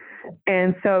other.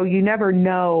 And so you never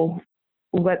know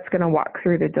what's going to walk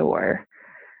through the door.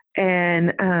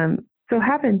 And so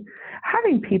having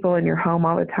people in your home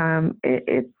all the time,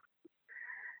 it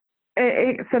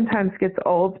sometimes gets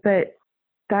old, but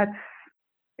that's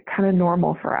kind of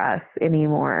normal for us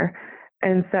anymore.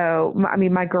 And so,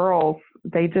 my girls,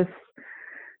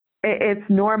 it's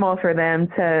normal for them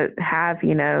to have,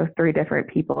 3 different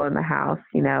people in the house,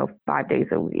 5 days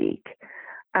a week.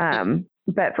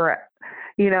 But for,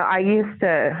 I used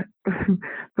to,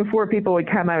 before people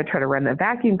would come, I would try to run the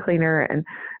vacuum cleaner and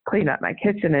clean up my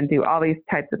kitchen and do all these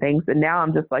types of things. And now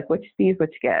I'm just like, what you see is what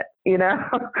you get, you know?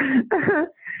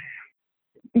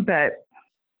 But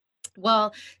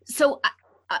Well, so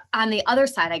on the other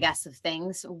side, I guess, of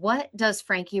things, what does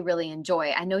Frankie really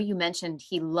enjoy? I know you mentioned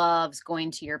he loves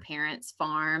going to your parents'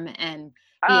 farm and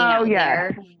being oh out yes.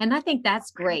 there. And I think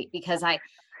that's great because I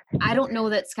don't know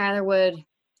that Skylar would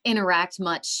interact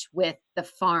much with the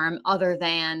farm other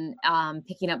than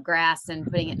picking up grass and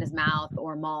putting it in his mouth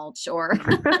or mulch or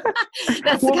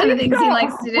that's the Well, kind of things he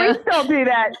likes to we do. still do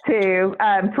that too.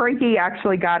 Frankie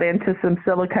actually got into some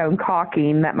silicone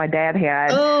caulking that my dad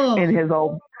had Oh, in his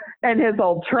old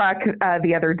truck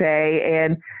the other day,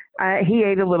 and he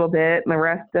ate a little bit, and the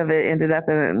rest of it ended up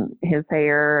in his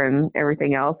hair and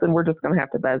everything else. And we're just going to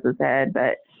have to buzz his head,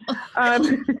 but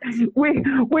um, we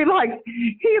like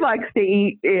he likes to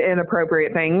eat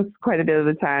inappropriate things quite a bit of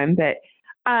the time, but.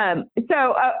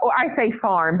 So I say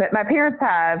farm, but my parents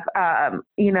have,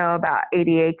 about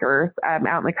 80 acres out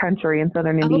in the country in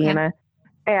southern okay. Indiana,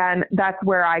 and that's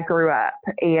where I grew up.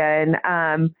 And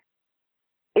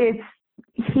it's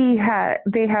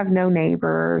they have no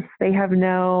neighbors. They have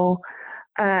no.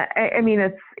 I mean,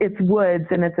 it's woods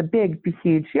and it's a big,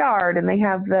 huge yard, and they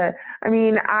have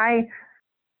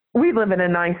we live in a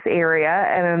nice area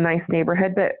and a nice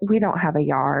neighborhood, but we don't have a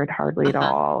yard hardly at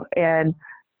Uh-huh. all. And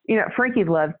Frankie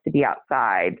loves to be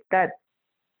outside. That's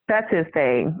his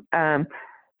thing,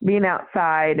 being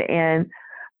outside. And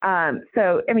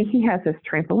so, I mean, he has this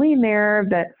trampoline there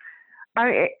that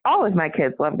all of my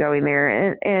kids love going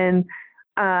there. And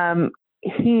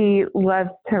he loves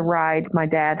to ride. My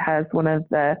dad has one of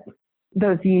those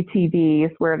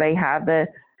UTVs where they have the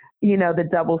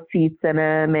double seats in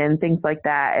them and things like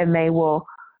that. And they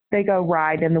go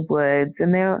ride in the woods,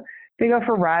 and they go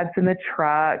for rides in the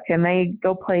truck, and they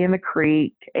go play in the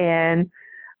creek. And,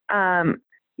 I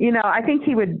think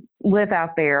he would live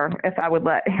out there if I would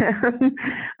let him.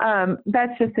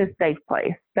 That's just his safe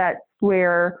place. That's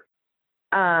where,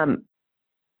 other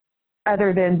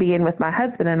than being with my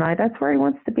husband and I, that's where he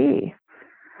wants to be.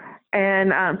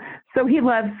 And so he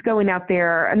loves going out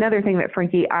there. Another thing that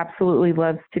Frankie absolutely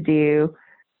loves to do,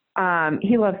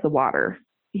 he loves the water.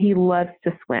 He loves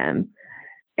to swim.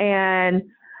 And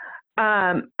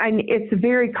it's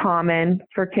very common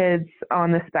for kids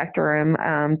on the spectrum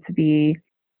to be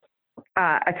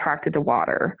attracted to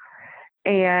water.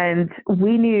 And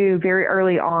we knew very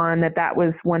early on that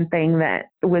was one thing that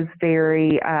was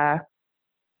very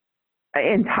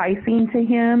enticing to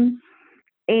him.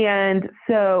 And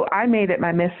so I made it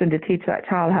my mission to teach that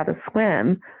child how to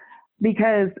swim,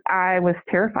 because I was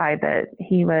terrified that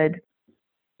he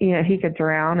could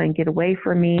drown and get away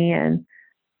from me. And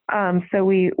so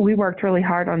we worked really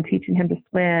hard on teaching him to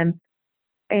swim.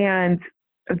 And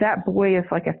that boy is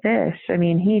like a fish. I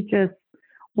mean,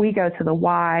 we go to the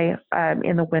Y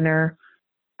in the winter.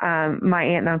 My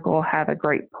aunt and uncle have a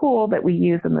great pool that we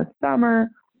use in the summer.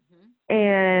 Mm-hmm.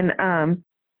 And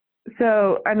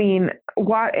so, I mean,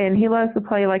 and he loves to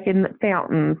play like in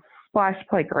fountains, splash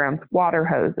playgrounds, water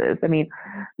hoses. I mean,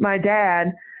 my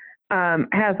dad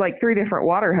has like 3 different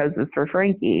water hoses for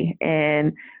Frankie.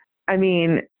 And I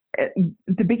mean,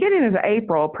 the beginning of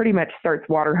April pretty much starts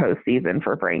water hose season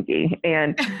for Frankie,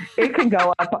 and it can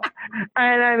go up,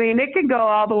 and I mean, it can go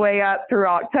all the way up through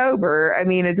October. I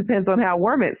mean, it depends on how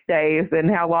warm it stays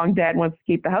and how long Dad wants to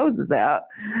keep the hoses out.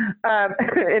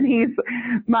 And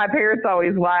my parents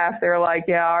always laugh. They're like,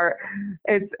 yeah, our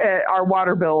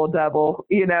water bill will double,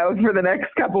 for the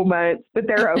next couple months, but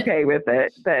they're okay with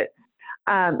it. But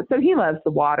so he loves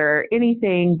the water,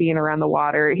 anything being around the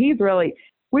water.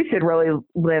 We should really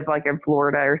live like in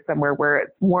Florida or somewhere where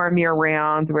it's warm year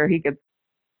round, where he could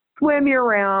swim year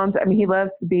round. I mean, he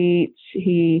loves the beach.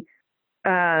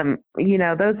 Those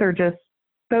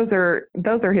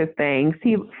are his things.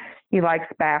 He likes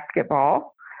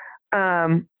basketball.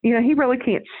 He really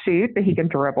can't shoot, but he can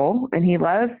dribble, and he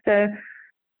loves to,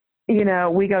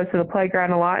 we go to the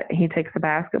playground a lot. He takes the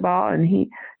basketball and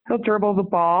he'll dribble the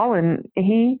ball, and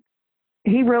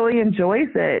he really enjoys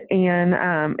it. And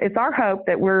it's our hope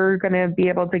that we're going to be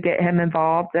able to get him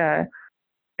involved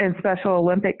in Special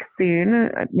Olympics soon,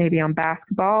 maybe on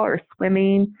basketball or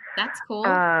swimming. That's cool.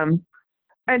 And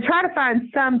try to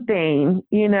find something,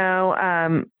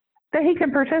 that he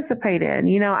can participate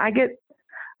in. I get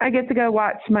to go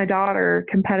watch my daughter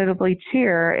competitively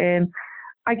cheer, and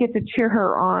I get to cheer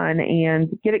her on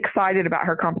and get excited about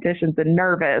her competitions and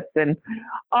nervous and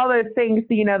all those things,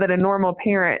 that a normal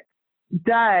parent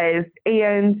does.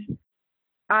 And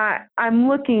I'm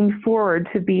looking forward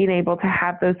to being able to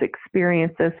have those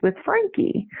experiences with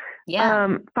Frankie. Yeah.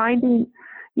 Trying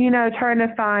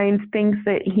to find things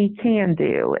that he can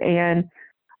do. And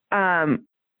Um,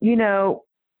 you know,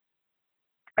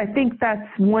 I think that's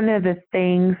one of the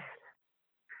things.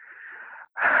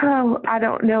 Oh, I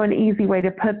don't know an easy way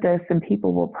to put this, and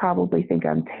people will probably think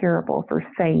I'm terrible for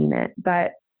saying it.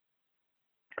 But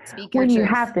Speak your when you truth.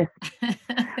 have this,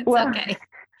 It's well, okay.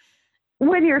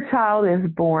 when your child is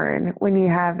born, when you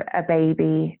have a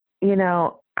baby,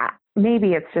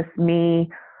 maybe it's just me,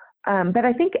 but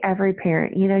I think every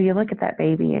parent, you look at that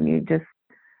baby and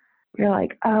you're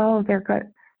like, oh, they're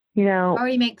good. You know,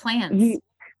 Already make plans.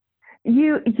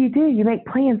 you you do. You make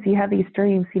plans. You have these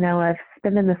dreams. Of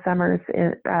spending the summers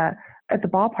at the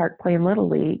ballpark playing little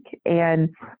league and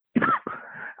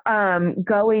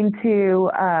going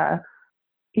to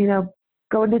you know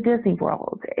going to Disney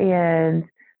World. And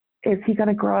is he going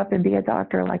to grow up and be a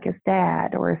doctor like his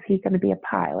dad, or is he going to be a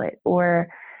pilot? Or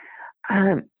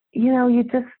um, you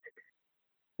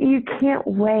can't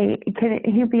wait. Can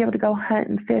he be able to go hunt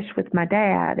and fish with my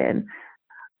dad? And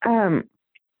um,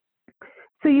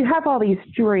 so you have all these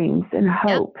dreams and Yep.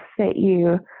 hopes that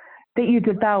you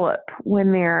develop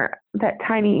when they're that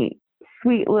tiny,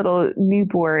 sweet little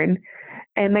newborn,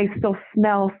 and they still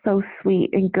smell so sweet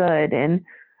and good, and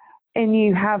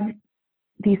you have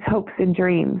these hopes and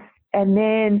dreams, and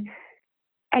then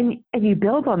and you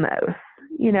build on those,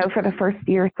 for the Mhm. first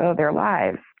year or so of their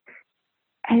lives,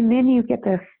 and then you get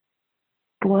this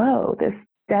blow, this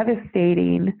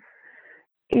devastating.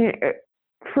 It,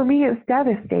 for me, it's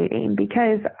devastating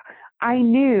because I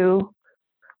knew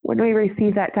when we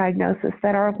received that diagnosis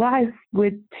that our lives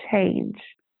would change,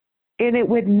 and it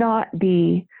would not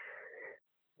be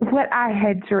what I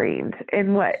had dreamed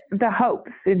and what the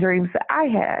hopes and dreams that I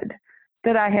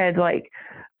had like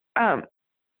um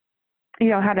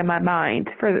had in my mind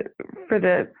for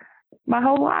the my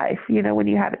whole life. When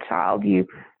you have a child, you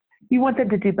want them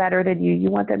to do better than you. You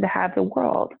want them to have the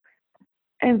world.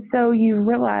 And so you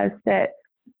realize that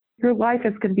your life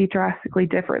is going to be drastically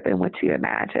different than what you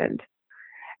imagined.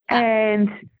 Yeah. And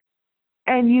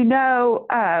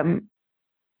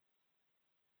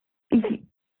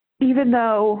even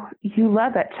though you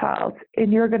love that child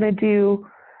and you're going to do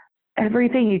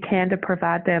everything you can to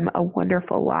provide them a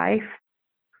wonderful life,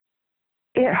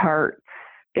 it hurts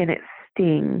and it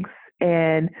stings,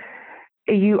 and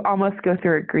you almost go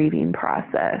through a grieving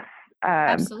process.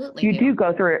 Absolutely You do do.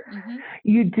 go through it. Hmm.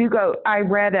 You do go. I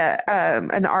read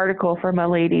an article from a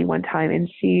lady one time, and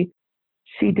she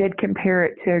did compare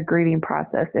it to a grieving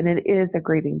process, and it is a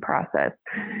grieving process.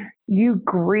 You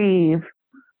grieve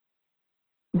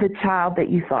the child that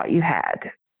you thought you had,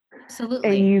 and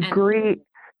Absolutely. you And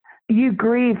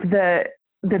grieve the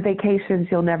vacations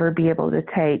you'll never be able to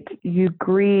take. You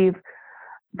grieve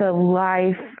the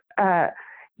life.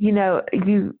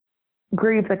 You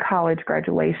grieve the college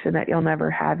graduation that you'll never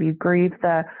have. You grieve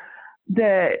the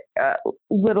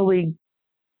little league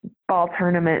ball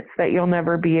tournaments that you'll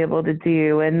never be able to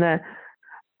do,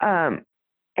 um,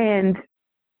 and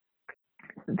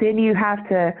then you have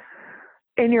to,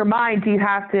 in your mind, you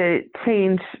have to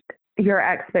change your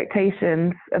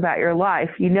expectations about your life.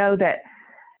 You know that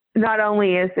not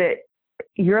only is it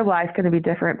your life going to be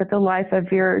different, but the life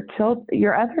of your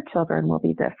other children will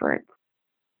be different.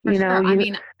 for You know, sure. I you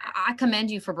mean, I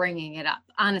commend you for bringing it up.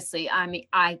 Honestly, I mean,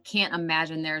 I can't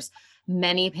imagine there's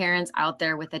many parents out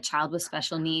there with a child with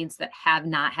special needs that have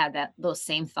not had those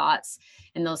same thoughts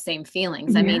and those same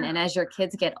feelings. I mean, yeah, and as your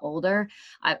kids get older,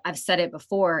 I've said it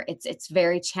before, it's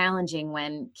very challenging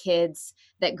when kids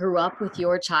that grew up with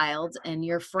your child and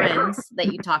your friends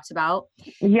that you talked about,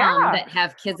 yeah, that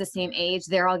have kids the same age,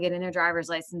 they're all getting their driver's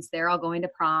license, they're all going to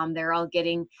prom, they're all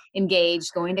getting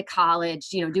engaged, going to college,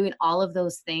 doing all of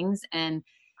those things. And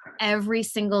every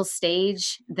single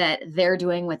stage that they're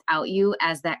doing without you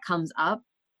as that comes up,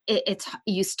 it's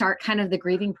you start kind of the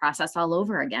grieving process all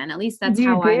over again. At least that's you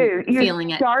how I'm do. You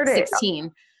feeling at start it.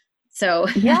 16. So,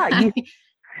 Yeah,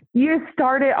 you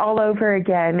start it all over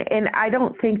again, and I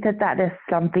don't think that is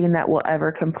something that will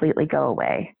ever completely go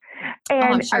away. oh,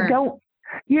 I'm And I sure. don't,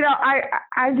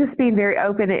 I'm just being very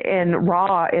open and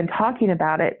raw in talking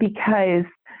about it because,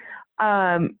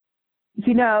 um,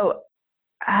 you know,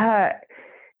 uh,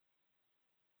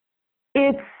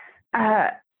 it's uh,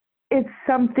 it's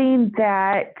something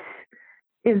that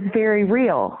is very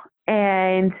real,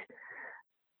 and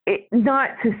not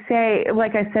to say,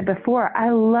 like I said before, I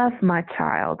love my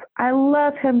child. I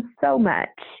love him so much.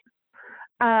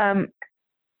 Um,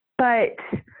 but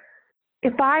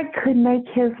if I could make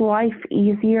his life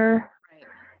easier,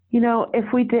 Right. if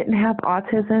we didn't have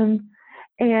autism,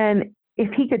 and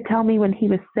if he could tell me when he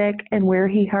was sick and where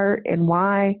he hurt and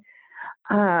why,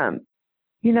 um,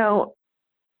 you know,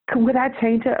 would I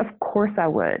change it? Of course I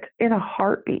would, in a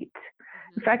heartbeat.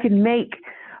 If Mhm. I could make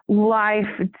life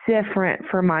different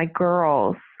for my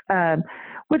girls,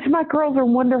 which my girls are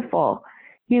wonderful.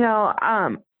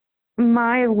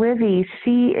 My Livy,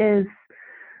 she is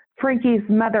Frankie's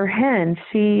mother hen.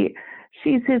 She's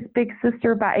his big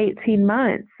sister by 18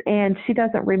 months, and she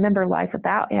doesn't remember life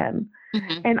without him.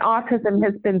 Mm-hmm. And autism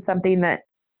has been something that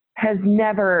has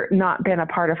never not been a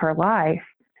part of her life.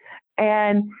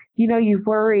 And, you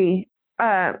worry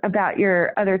about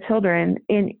your other children,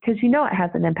 and because it has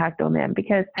an impact on them,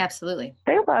 because Absolutely,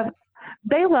 they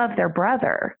love their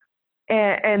brother,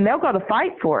 and they'll go to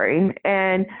fight for him.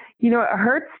 And, it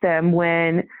hurts them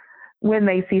when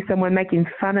they see someone making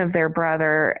fun of their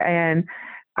brother. And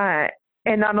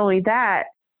not only that,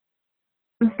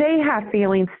 they have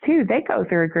feelings too. They go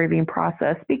through a grieving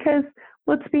process because,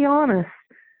 let's be honest,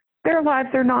 their lives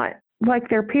are not like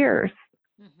their peers.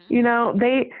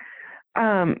 They,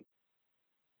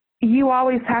 you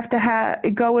always have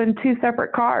to go in two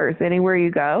separate cars anywhere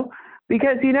you go,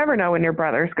 because you never know when your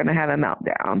brother's going to have a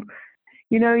meltdown.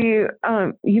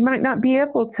 You might not be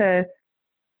able to,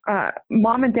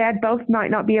 mom and dad both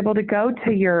might not be able to go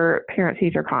to your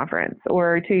parent-teacher conference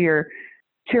or to your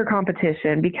cheer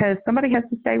competition because somebody has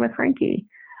to stay with Frankie.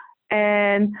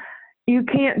 And you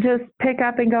can't just pick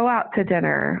up and go out to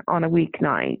dinner on a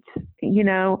weeknight,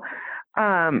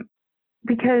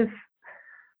 because,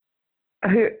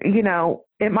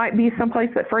 it might be someplace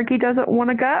that Frankie doesn't want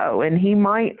to go, and he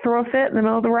might throw a fit in the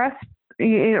middle of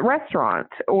the restaurant,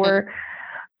 or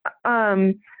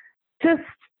just,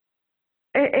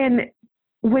 and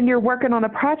when you're working on a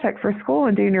project for school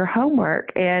and doing your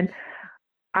homework, and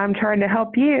I'm trying to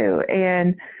help you,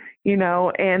 and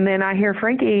and then I hear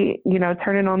Frankie,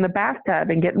 turning on the bathtub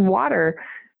and getting water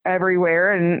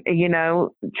everywhere, and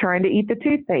trying to eat the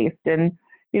toothpaste, and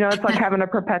it's like having a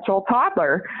perpetual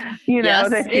toddler, yes,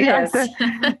 that you have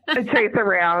to chase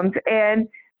around, and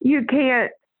you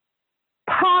can't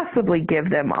possibly give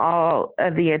them all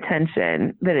of the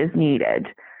attention that is needed.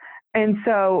 And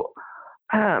so,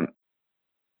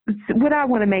 would I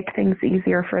want to make things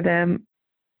easier for them?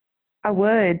 I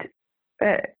would,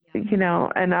 and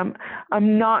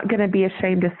I'm not going to be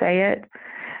ashamed to say it.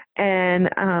 And,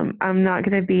 I'm not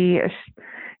going to be,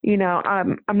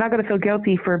 I'm not going to feel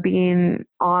guilty for being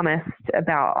honest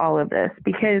about all of this,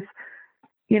 because,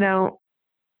 you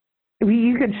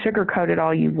can sugarcoat it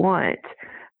all you want.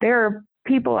 There are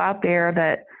people out there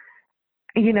that,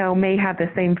 may have the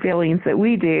same feelings that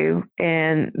we do,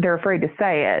 and they're afraid to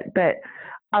say it. But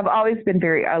I've always been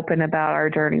very open about our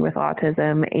journey with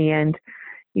autism. And,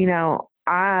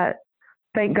 I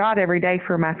thank God every day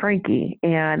for my Frankie.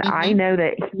 And I know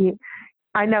that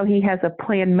he has a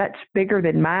plan much bigger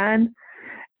than mine.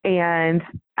 And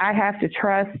I have to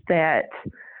trust that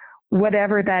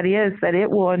whatever that is, that it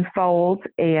will unfold.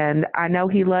 And I know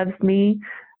he loves me.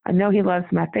 I know he loves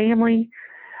my family.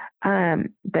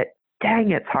 But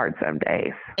dang, it's hard some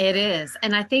days. It is.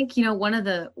 And I think, one of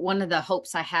the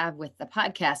hopes I have with the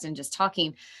podcast and just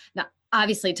talking, not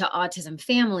obviously to autism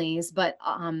families, but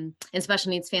and special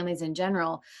needs families in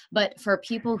general, but for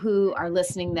people who are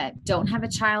listening that don't have a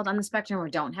child on the spectrum or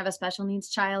don't have a special needs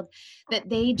child, that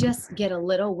they just get a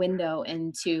little window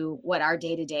into what our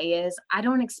day-to-day is. I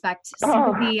don't expect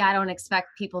sympathy. I don't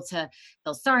expect people to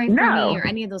feel sorry for me or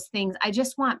any of those things. I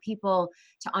just want people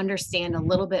to understand a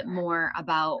little bit more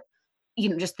about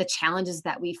just the challenges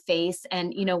that we face.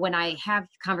 And, when I have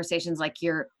conversations like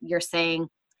you're saying,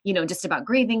 just about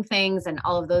grieving things and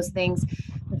all of those things,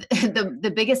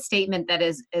 the biggest statement that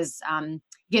is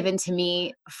given to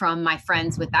me from my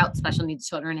friends without special needs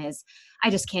children is, I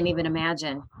just can't even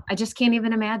imagine. I just can't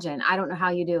even imagine. I don't know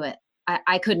how you do it.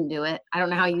 I couldn't do it. I don't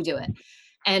know how you do it.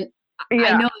 And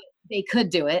I know they could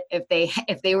do it if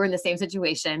they were in the same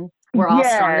situation. We're all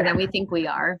stronger than we think we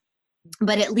are.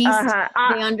 But at least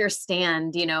they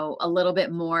understand, a little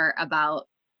bit more about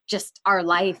just our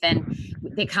life and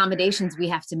the accommodations we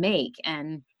have to make,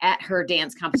 and at her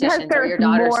dance competitions or your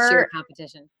daughter's cheer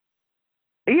competition.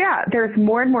 Yeah, there's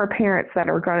more and more parents that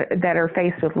are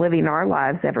faced with living our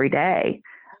lives every day.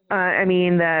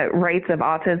 The rates of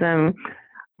autism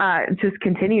just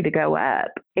continue to go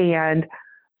up, and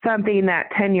something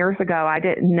that 10 years ago I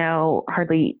didn't know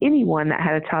hardly anyone that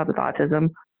had a child with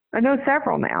autism. I know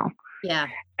several now. Yeah.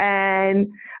 And,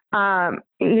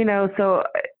 so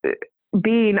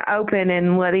being open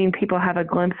and letting people have a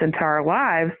glimpse into our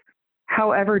lives,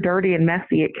 however dirty and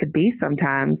messy it could be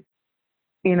sometimes,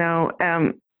 we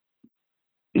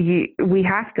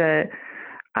have to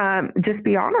just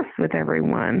be honest with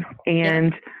everyone Yep.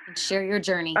 and And share your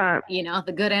journey, uh,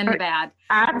 the good and the bad.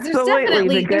 'Cause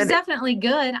absolutely the there's good. definitely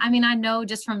good. I mean, I know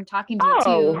just from talking to you too,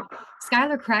 Oh,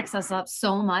 Skylar cracks us up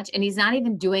so much and he's not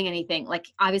even doing anything. Like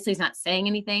obviously he's not saying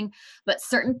anything, but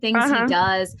certain things he uh-huh.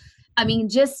 does, I mean,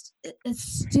 just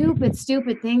stupid,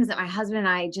 stupid things that my husband and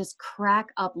I just crack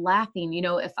up laughing.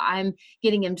 If I'm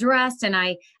getting him dressed and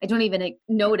I don't even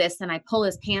notice and I pull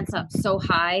his pants up so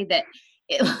high that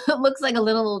it looks like a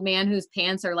little old man whose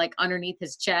pants are like underneath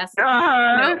his chest,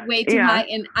 Uh-huh. way too Yeah. high.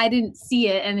 And I didn't see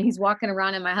it. And he's walking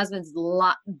around and my husband's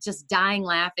just dying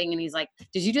laughing. And he's like,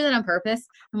 did you do that on purpose?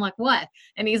 I'm like, what?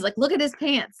 And he's like, look at his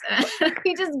pants. And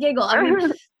we just giggle. I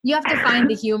mean, you have to find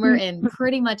the humor in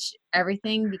pretty much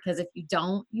everything because if you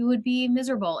don't, you would be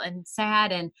miserable and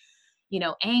sad and,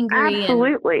 angry. And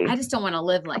Absolutely. I just don't want to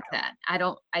live like that. I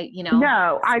don't,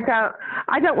 No, I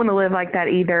don't want to live like that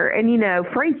either. And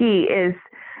Frankie is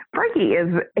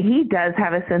he does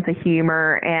have a sense of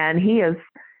humor, and he's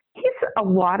a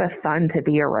lot of fun to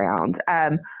be around.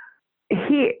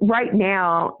 He right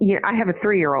now, I have a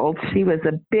 3-year-old. She was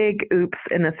a big oops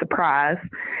and a surprise,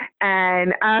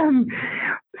 and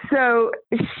so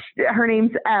her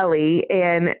name's Ellie,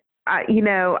 and I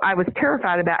was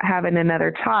terrified about having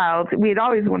another child. We had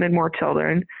always wanted more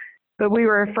children, but we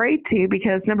were afraid to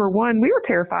because number one, we were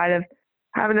terrified of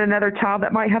having another child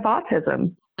that might have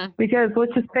autism. Because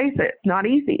let's just face it, it's not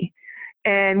easy,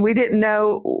 and we didn't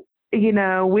know.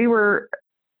 We were,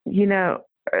 you know,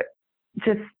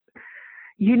 just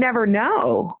you never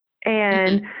know.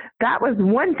 And that was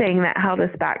one thing that held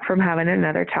us back from having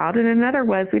another child. And another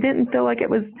was we didn't feel like it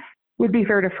would be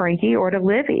fair to Frankie or to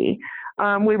Livy.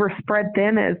 We were spread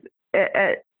thin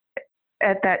at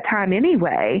that time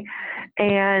anyway.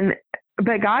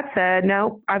 But God said,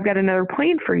 no, I've got another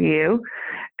plan for you.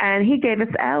 And he gave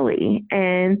us Ellie.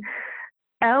 And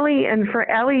Ellie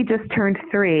just turned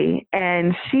 3,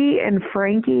 and she and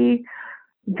Frankie,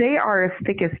 they are as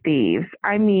thick as thieves.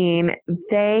 I mean,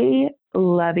 they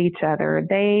love each other.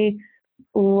 They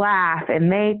laugh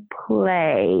and they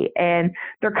play, and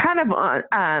they're kind of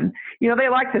on. They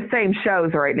like the same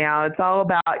shows right now. It's all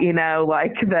about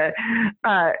like the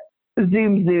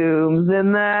Zoom Zooms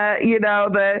and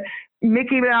the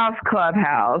Mickey Mouse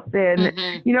Clubhouse, and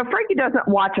Frankie doesn't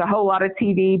watch a whole lot of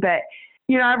TV, but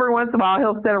every once in a while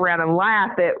he'll sit around and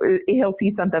laugh at, he'll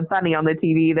see something funny on the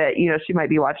TV that, she might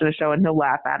be watching a show and he'll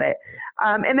laugh at it.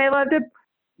 And they love to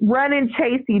run and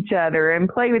chase each other and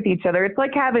play with each other. It's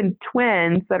like having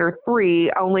twins that are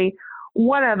 3, only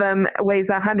one of them weighs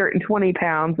 120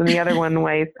 pounds and the other one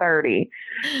weighs 30.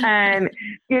 And,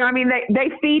 they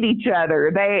feed each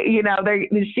other.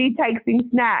 She takes him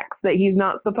snacks that he's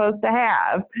not supposed to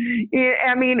have.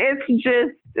 It's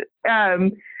just,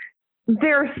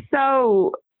 they're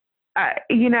so,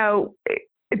 to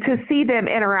see them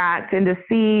interact and to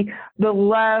see the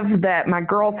love that my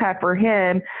girls have for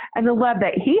him and the love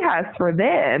that he has for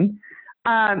them,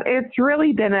 it's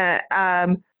really been a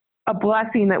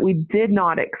blessing that we did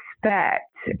not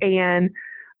expect. And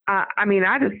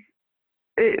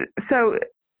so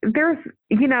there's,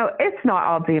 it's not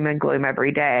all doom and gloom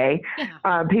every day.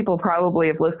 Yeah. People probably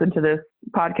have listened to this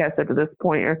podcast up to this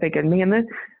point and are thinking, man,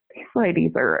 these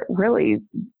ladies are really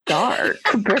dark,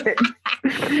 but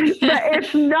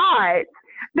it's not.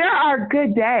 There are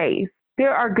good days.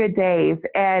 There are good days.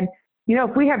 And,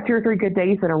 if we have 2 or 3 good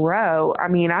days in a row,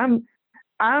 I'm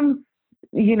on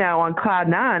cloud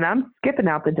 9, I'm skipping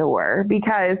out the door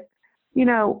because,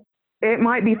 it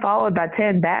might be followed by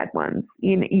 10 bad ones.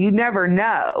 You never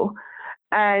know.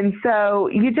 And so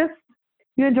you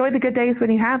enjoy the good days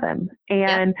when you have them.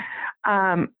 And,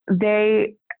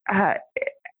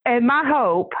 and my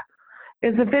hope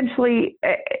is eventually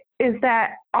is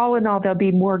that all in all, there'll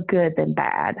be more good than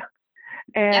bad.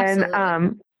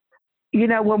 And,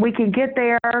 when we can get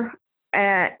there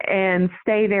and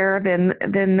stay there, then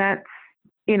that's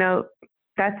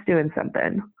doing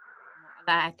something.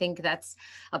 I think that's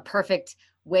a perfect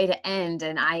way to end.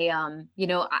 And I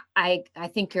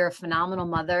think you're a phenomenal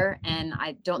mother, and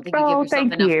I don't think you give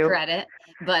yourself enough credit.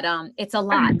 But it's a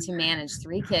lot to manage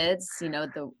 3 kids.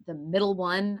 The middle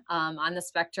one on the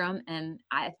spectrum, and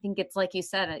I think it's like you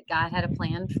said, God had a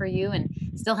plan for you, and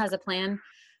still has a plan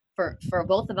for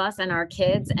both of us and our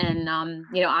kids. And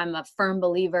I'm a firm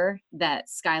believer that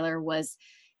Skylar was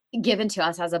given to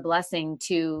us as a blessing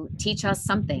to teach us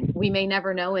something. We may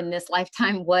never know in this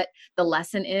lifetime what the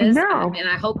lesson is. No. And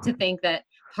I hope to think that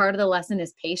part of the lesson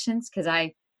is patience, because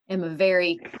I am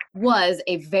was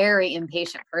a very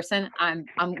impatient person. I'm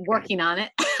working on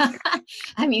it.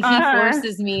 He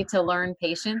forces me to learn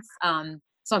patience.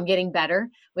 So I'm getting better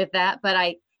with that. But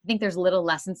I think there's little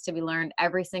lessons to be learned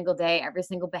every single day, every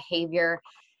single behavior,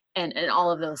 and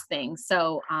all of those things.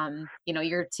 So,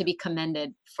 you're to be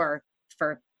commended for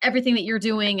everything that you're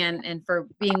doing, and for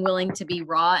being willing to be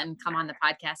raw and come on the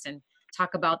podcast and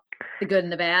talk about the good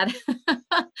and the bad of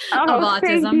Oh,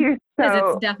 thank autism, you. because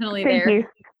it's So, definitely thank there. you.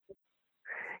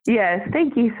 Yes,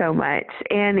 thank you so much.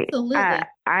 And uh, Absolutely.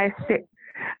 I sh-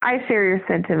 I share your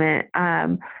sentiment.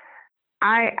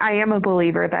 I am a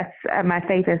believer. That's my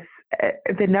faith is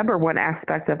the number one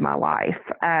aspect of my life.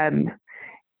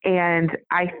 And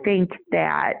I think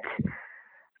that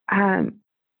um,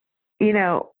 you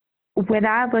know, when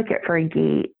I look at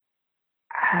Frankie,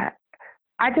 uh,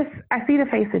 I see the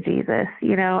face of Jesus.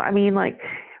 I mean, like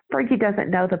Frankie doesn't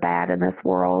know the bad in this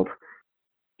world.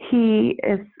 He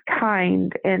is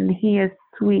kind and he is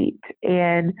sweet,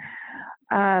 and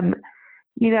um,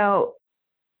 you know,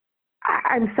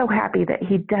 I'm so happy that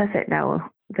he doesn't know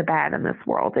the bad in this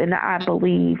world, and I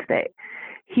believe that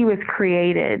he was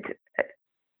created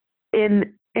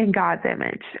in God's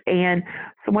image. And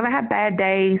so when I have bad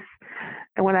days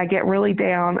and when I get really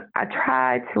down, I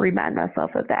try to remind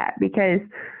myself of that, because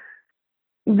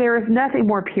there is nothing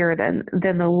more pure than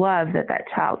the love that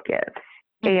child gives.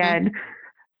 Mhm.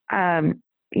 And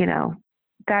you know,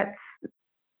 that's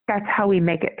that's how we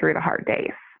make it through the hard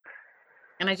days.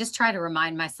 And I just try to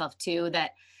remind myself too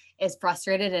that, as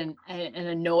frustrated and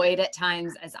annoyed at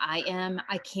times as I am,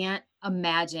 I can't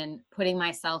imagine putting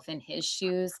myself in his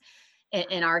shoes.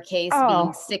 In our case, being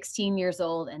Oh 16 years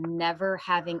old and never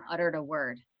having uttered a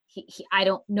word. I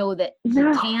don't know that he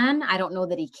no, can. I don't know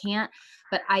that he can't,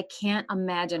 but I can't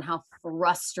imagine how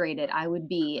frustrated I would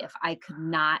be if I could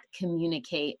not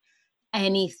communicate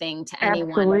anything to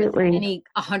anyone with absolutely. any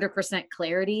 100%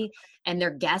 clarity, and they're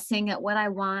guessing at what I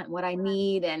want, what I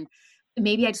need, and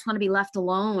maybe I just want to be left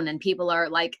alone, and people are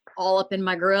like all up in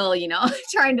my grill,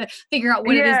 trying to figure out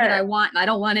what it is that Yeah, I want, and I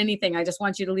don't want anything. I just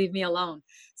want you to leave me alone.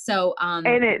 So, and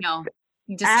it's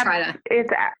you just abs try to.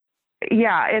 it's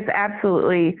yeah, it's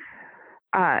absolutely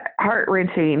heart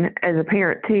wrenching as a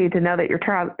parent too, to know that your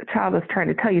child is trying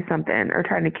to tell you something or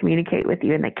trying to communicate with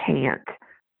you, and they can't.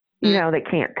 Mhm. They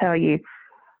can't tell you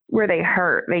where they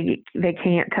hurt. They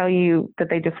can't tell you that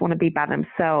they just want to be by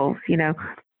themselves.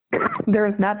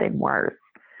 There's nothing worse.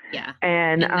 Yeah.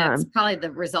 And And that's probably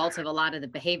the result of a lot of the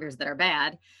behaviors that are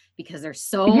bad, because they're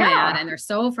so mad yeah, and they're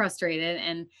so frustrated.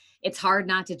 And it's hard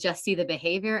not to just see the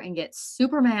behavior and get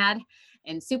super mad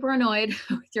and super annoyed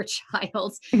with your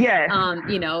child. yes,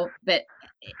 But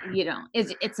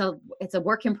it's a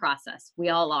work in process. We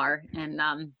all are. And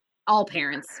all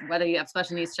parents, whether you have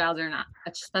special needs child or not,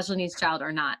 a special needs child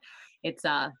or not, it's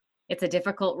a it's a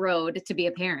difficult road to be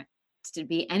a parent, to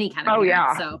be any kind of oh parent.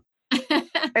 yeah, So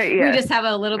we yes. just have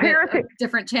a little bit of Parenting,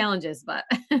 different challenges, but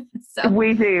so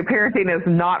we do. Parenting is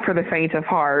not for the faint of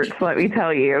heart. Let me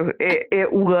tell you,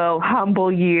 it will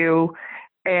humble you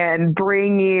and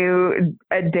bring you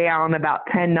down about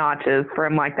 10 notches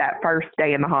from like that first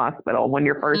day in the hospital when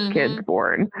your first kid's hmm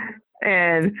born.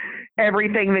 And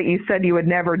everything that you said you would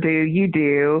never do, you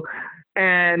do.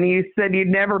 And you said you'd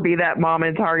never be that mom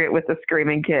in Target with the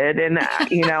screaming kid. And,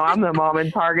 I'm the mom in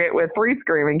Target with 3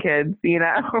 screaming kids,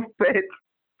 but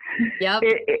Yep.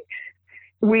 it,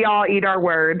 we all eat our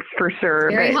words for It's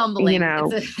sure. very But, humbling.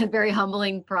 It's a very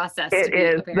humbling process to it be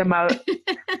is a parent.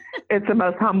 it's the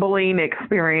most humbling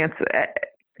experience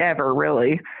ever,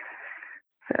 really.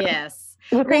 So, Yes.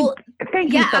 well, Well,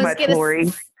 thank you yeah, so I was much, going to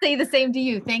Lori. say the same to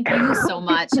you. Thank you so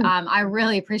much. I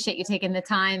really appreciate you taking the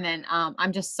time, and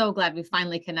I'm just so glad we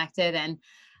finally connected, and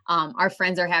our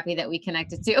friends are happy that we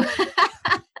connected too.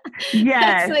 So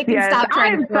Yes, they can yes. stop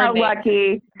trying to I'm so coordinate.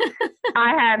 lucky.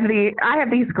 I have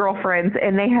these girlfriends,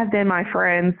 and they have been my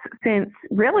friends since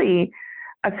really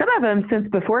some of them since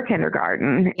before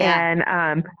kindergarten. Yeah.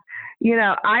 And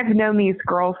I've known these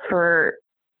girls for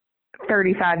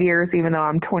 35 years, even though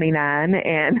I'm 29.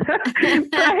 And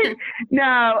but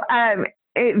no,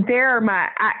 they're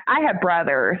I have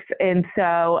brothers, and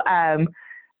so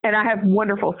and I have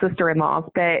wonderful sister-in-laws,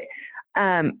 but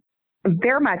um,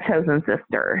 they're my chosen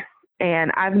sisters,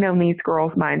 and I've known these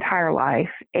girls my entire life,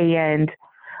 and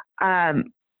um,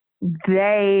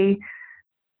 they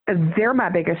they're my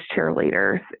biggest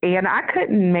cheerleaders, and I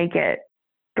couldn't make it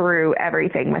through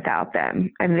everything without them.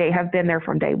 And they have been there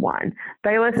from day one.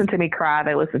 They listen to me cry.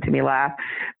 They listen to me laugh.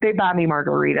 They buy me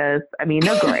margaritas. I mean,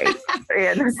 they're great.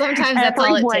 And Sometimes that's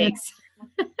all it everyone, takes.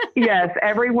 yes,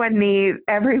 everyone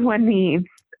needs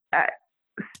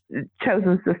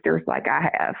chosen sisters like I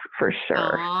have, for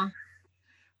sure. Aw.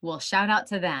 Well, shout out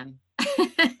to them.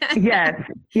 Yes.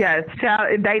 Yes,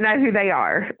 they know who they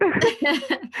are.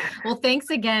 Well, thanks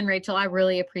again, Rachel. I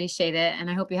really appreciate it. And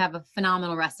I hope you have a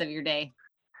phenomenal rest of your day.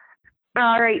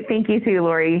 All right. Thank you too,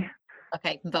 Lori.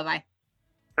 Okay. Bye-bye.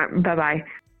 Bye-bye.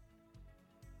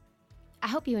 I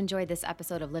hope you enjoyed this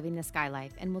episode of Living the Sky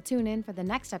Life and will tune in for the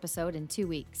next episode in 2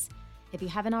 weeks. If you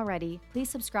haven't already, please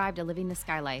subscribe to Living the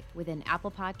Sky Life within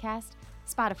Apple Podcast,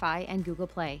 Spotify, and Google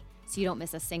Play so you don't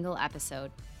miss a single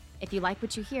episode. If you like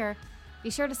what you hear, be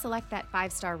sure to select that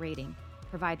 5-star rating,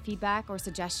 provide feedback or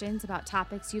suggestions about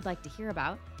topics you'd like to hear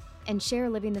about, and share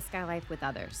Living the Sky Life with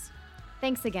others.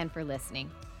 Thanks again for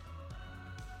listening.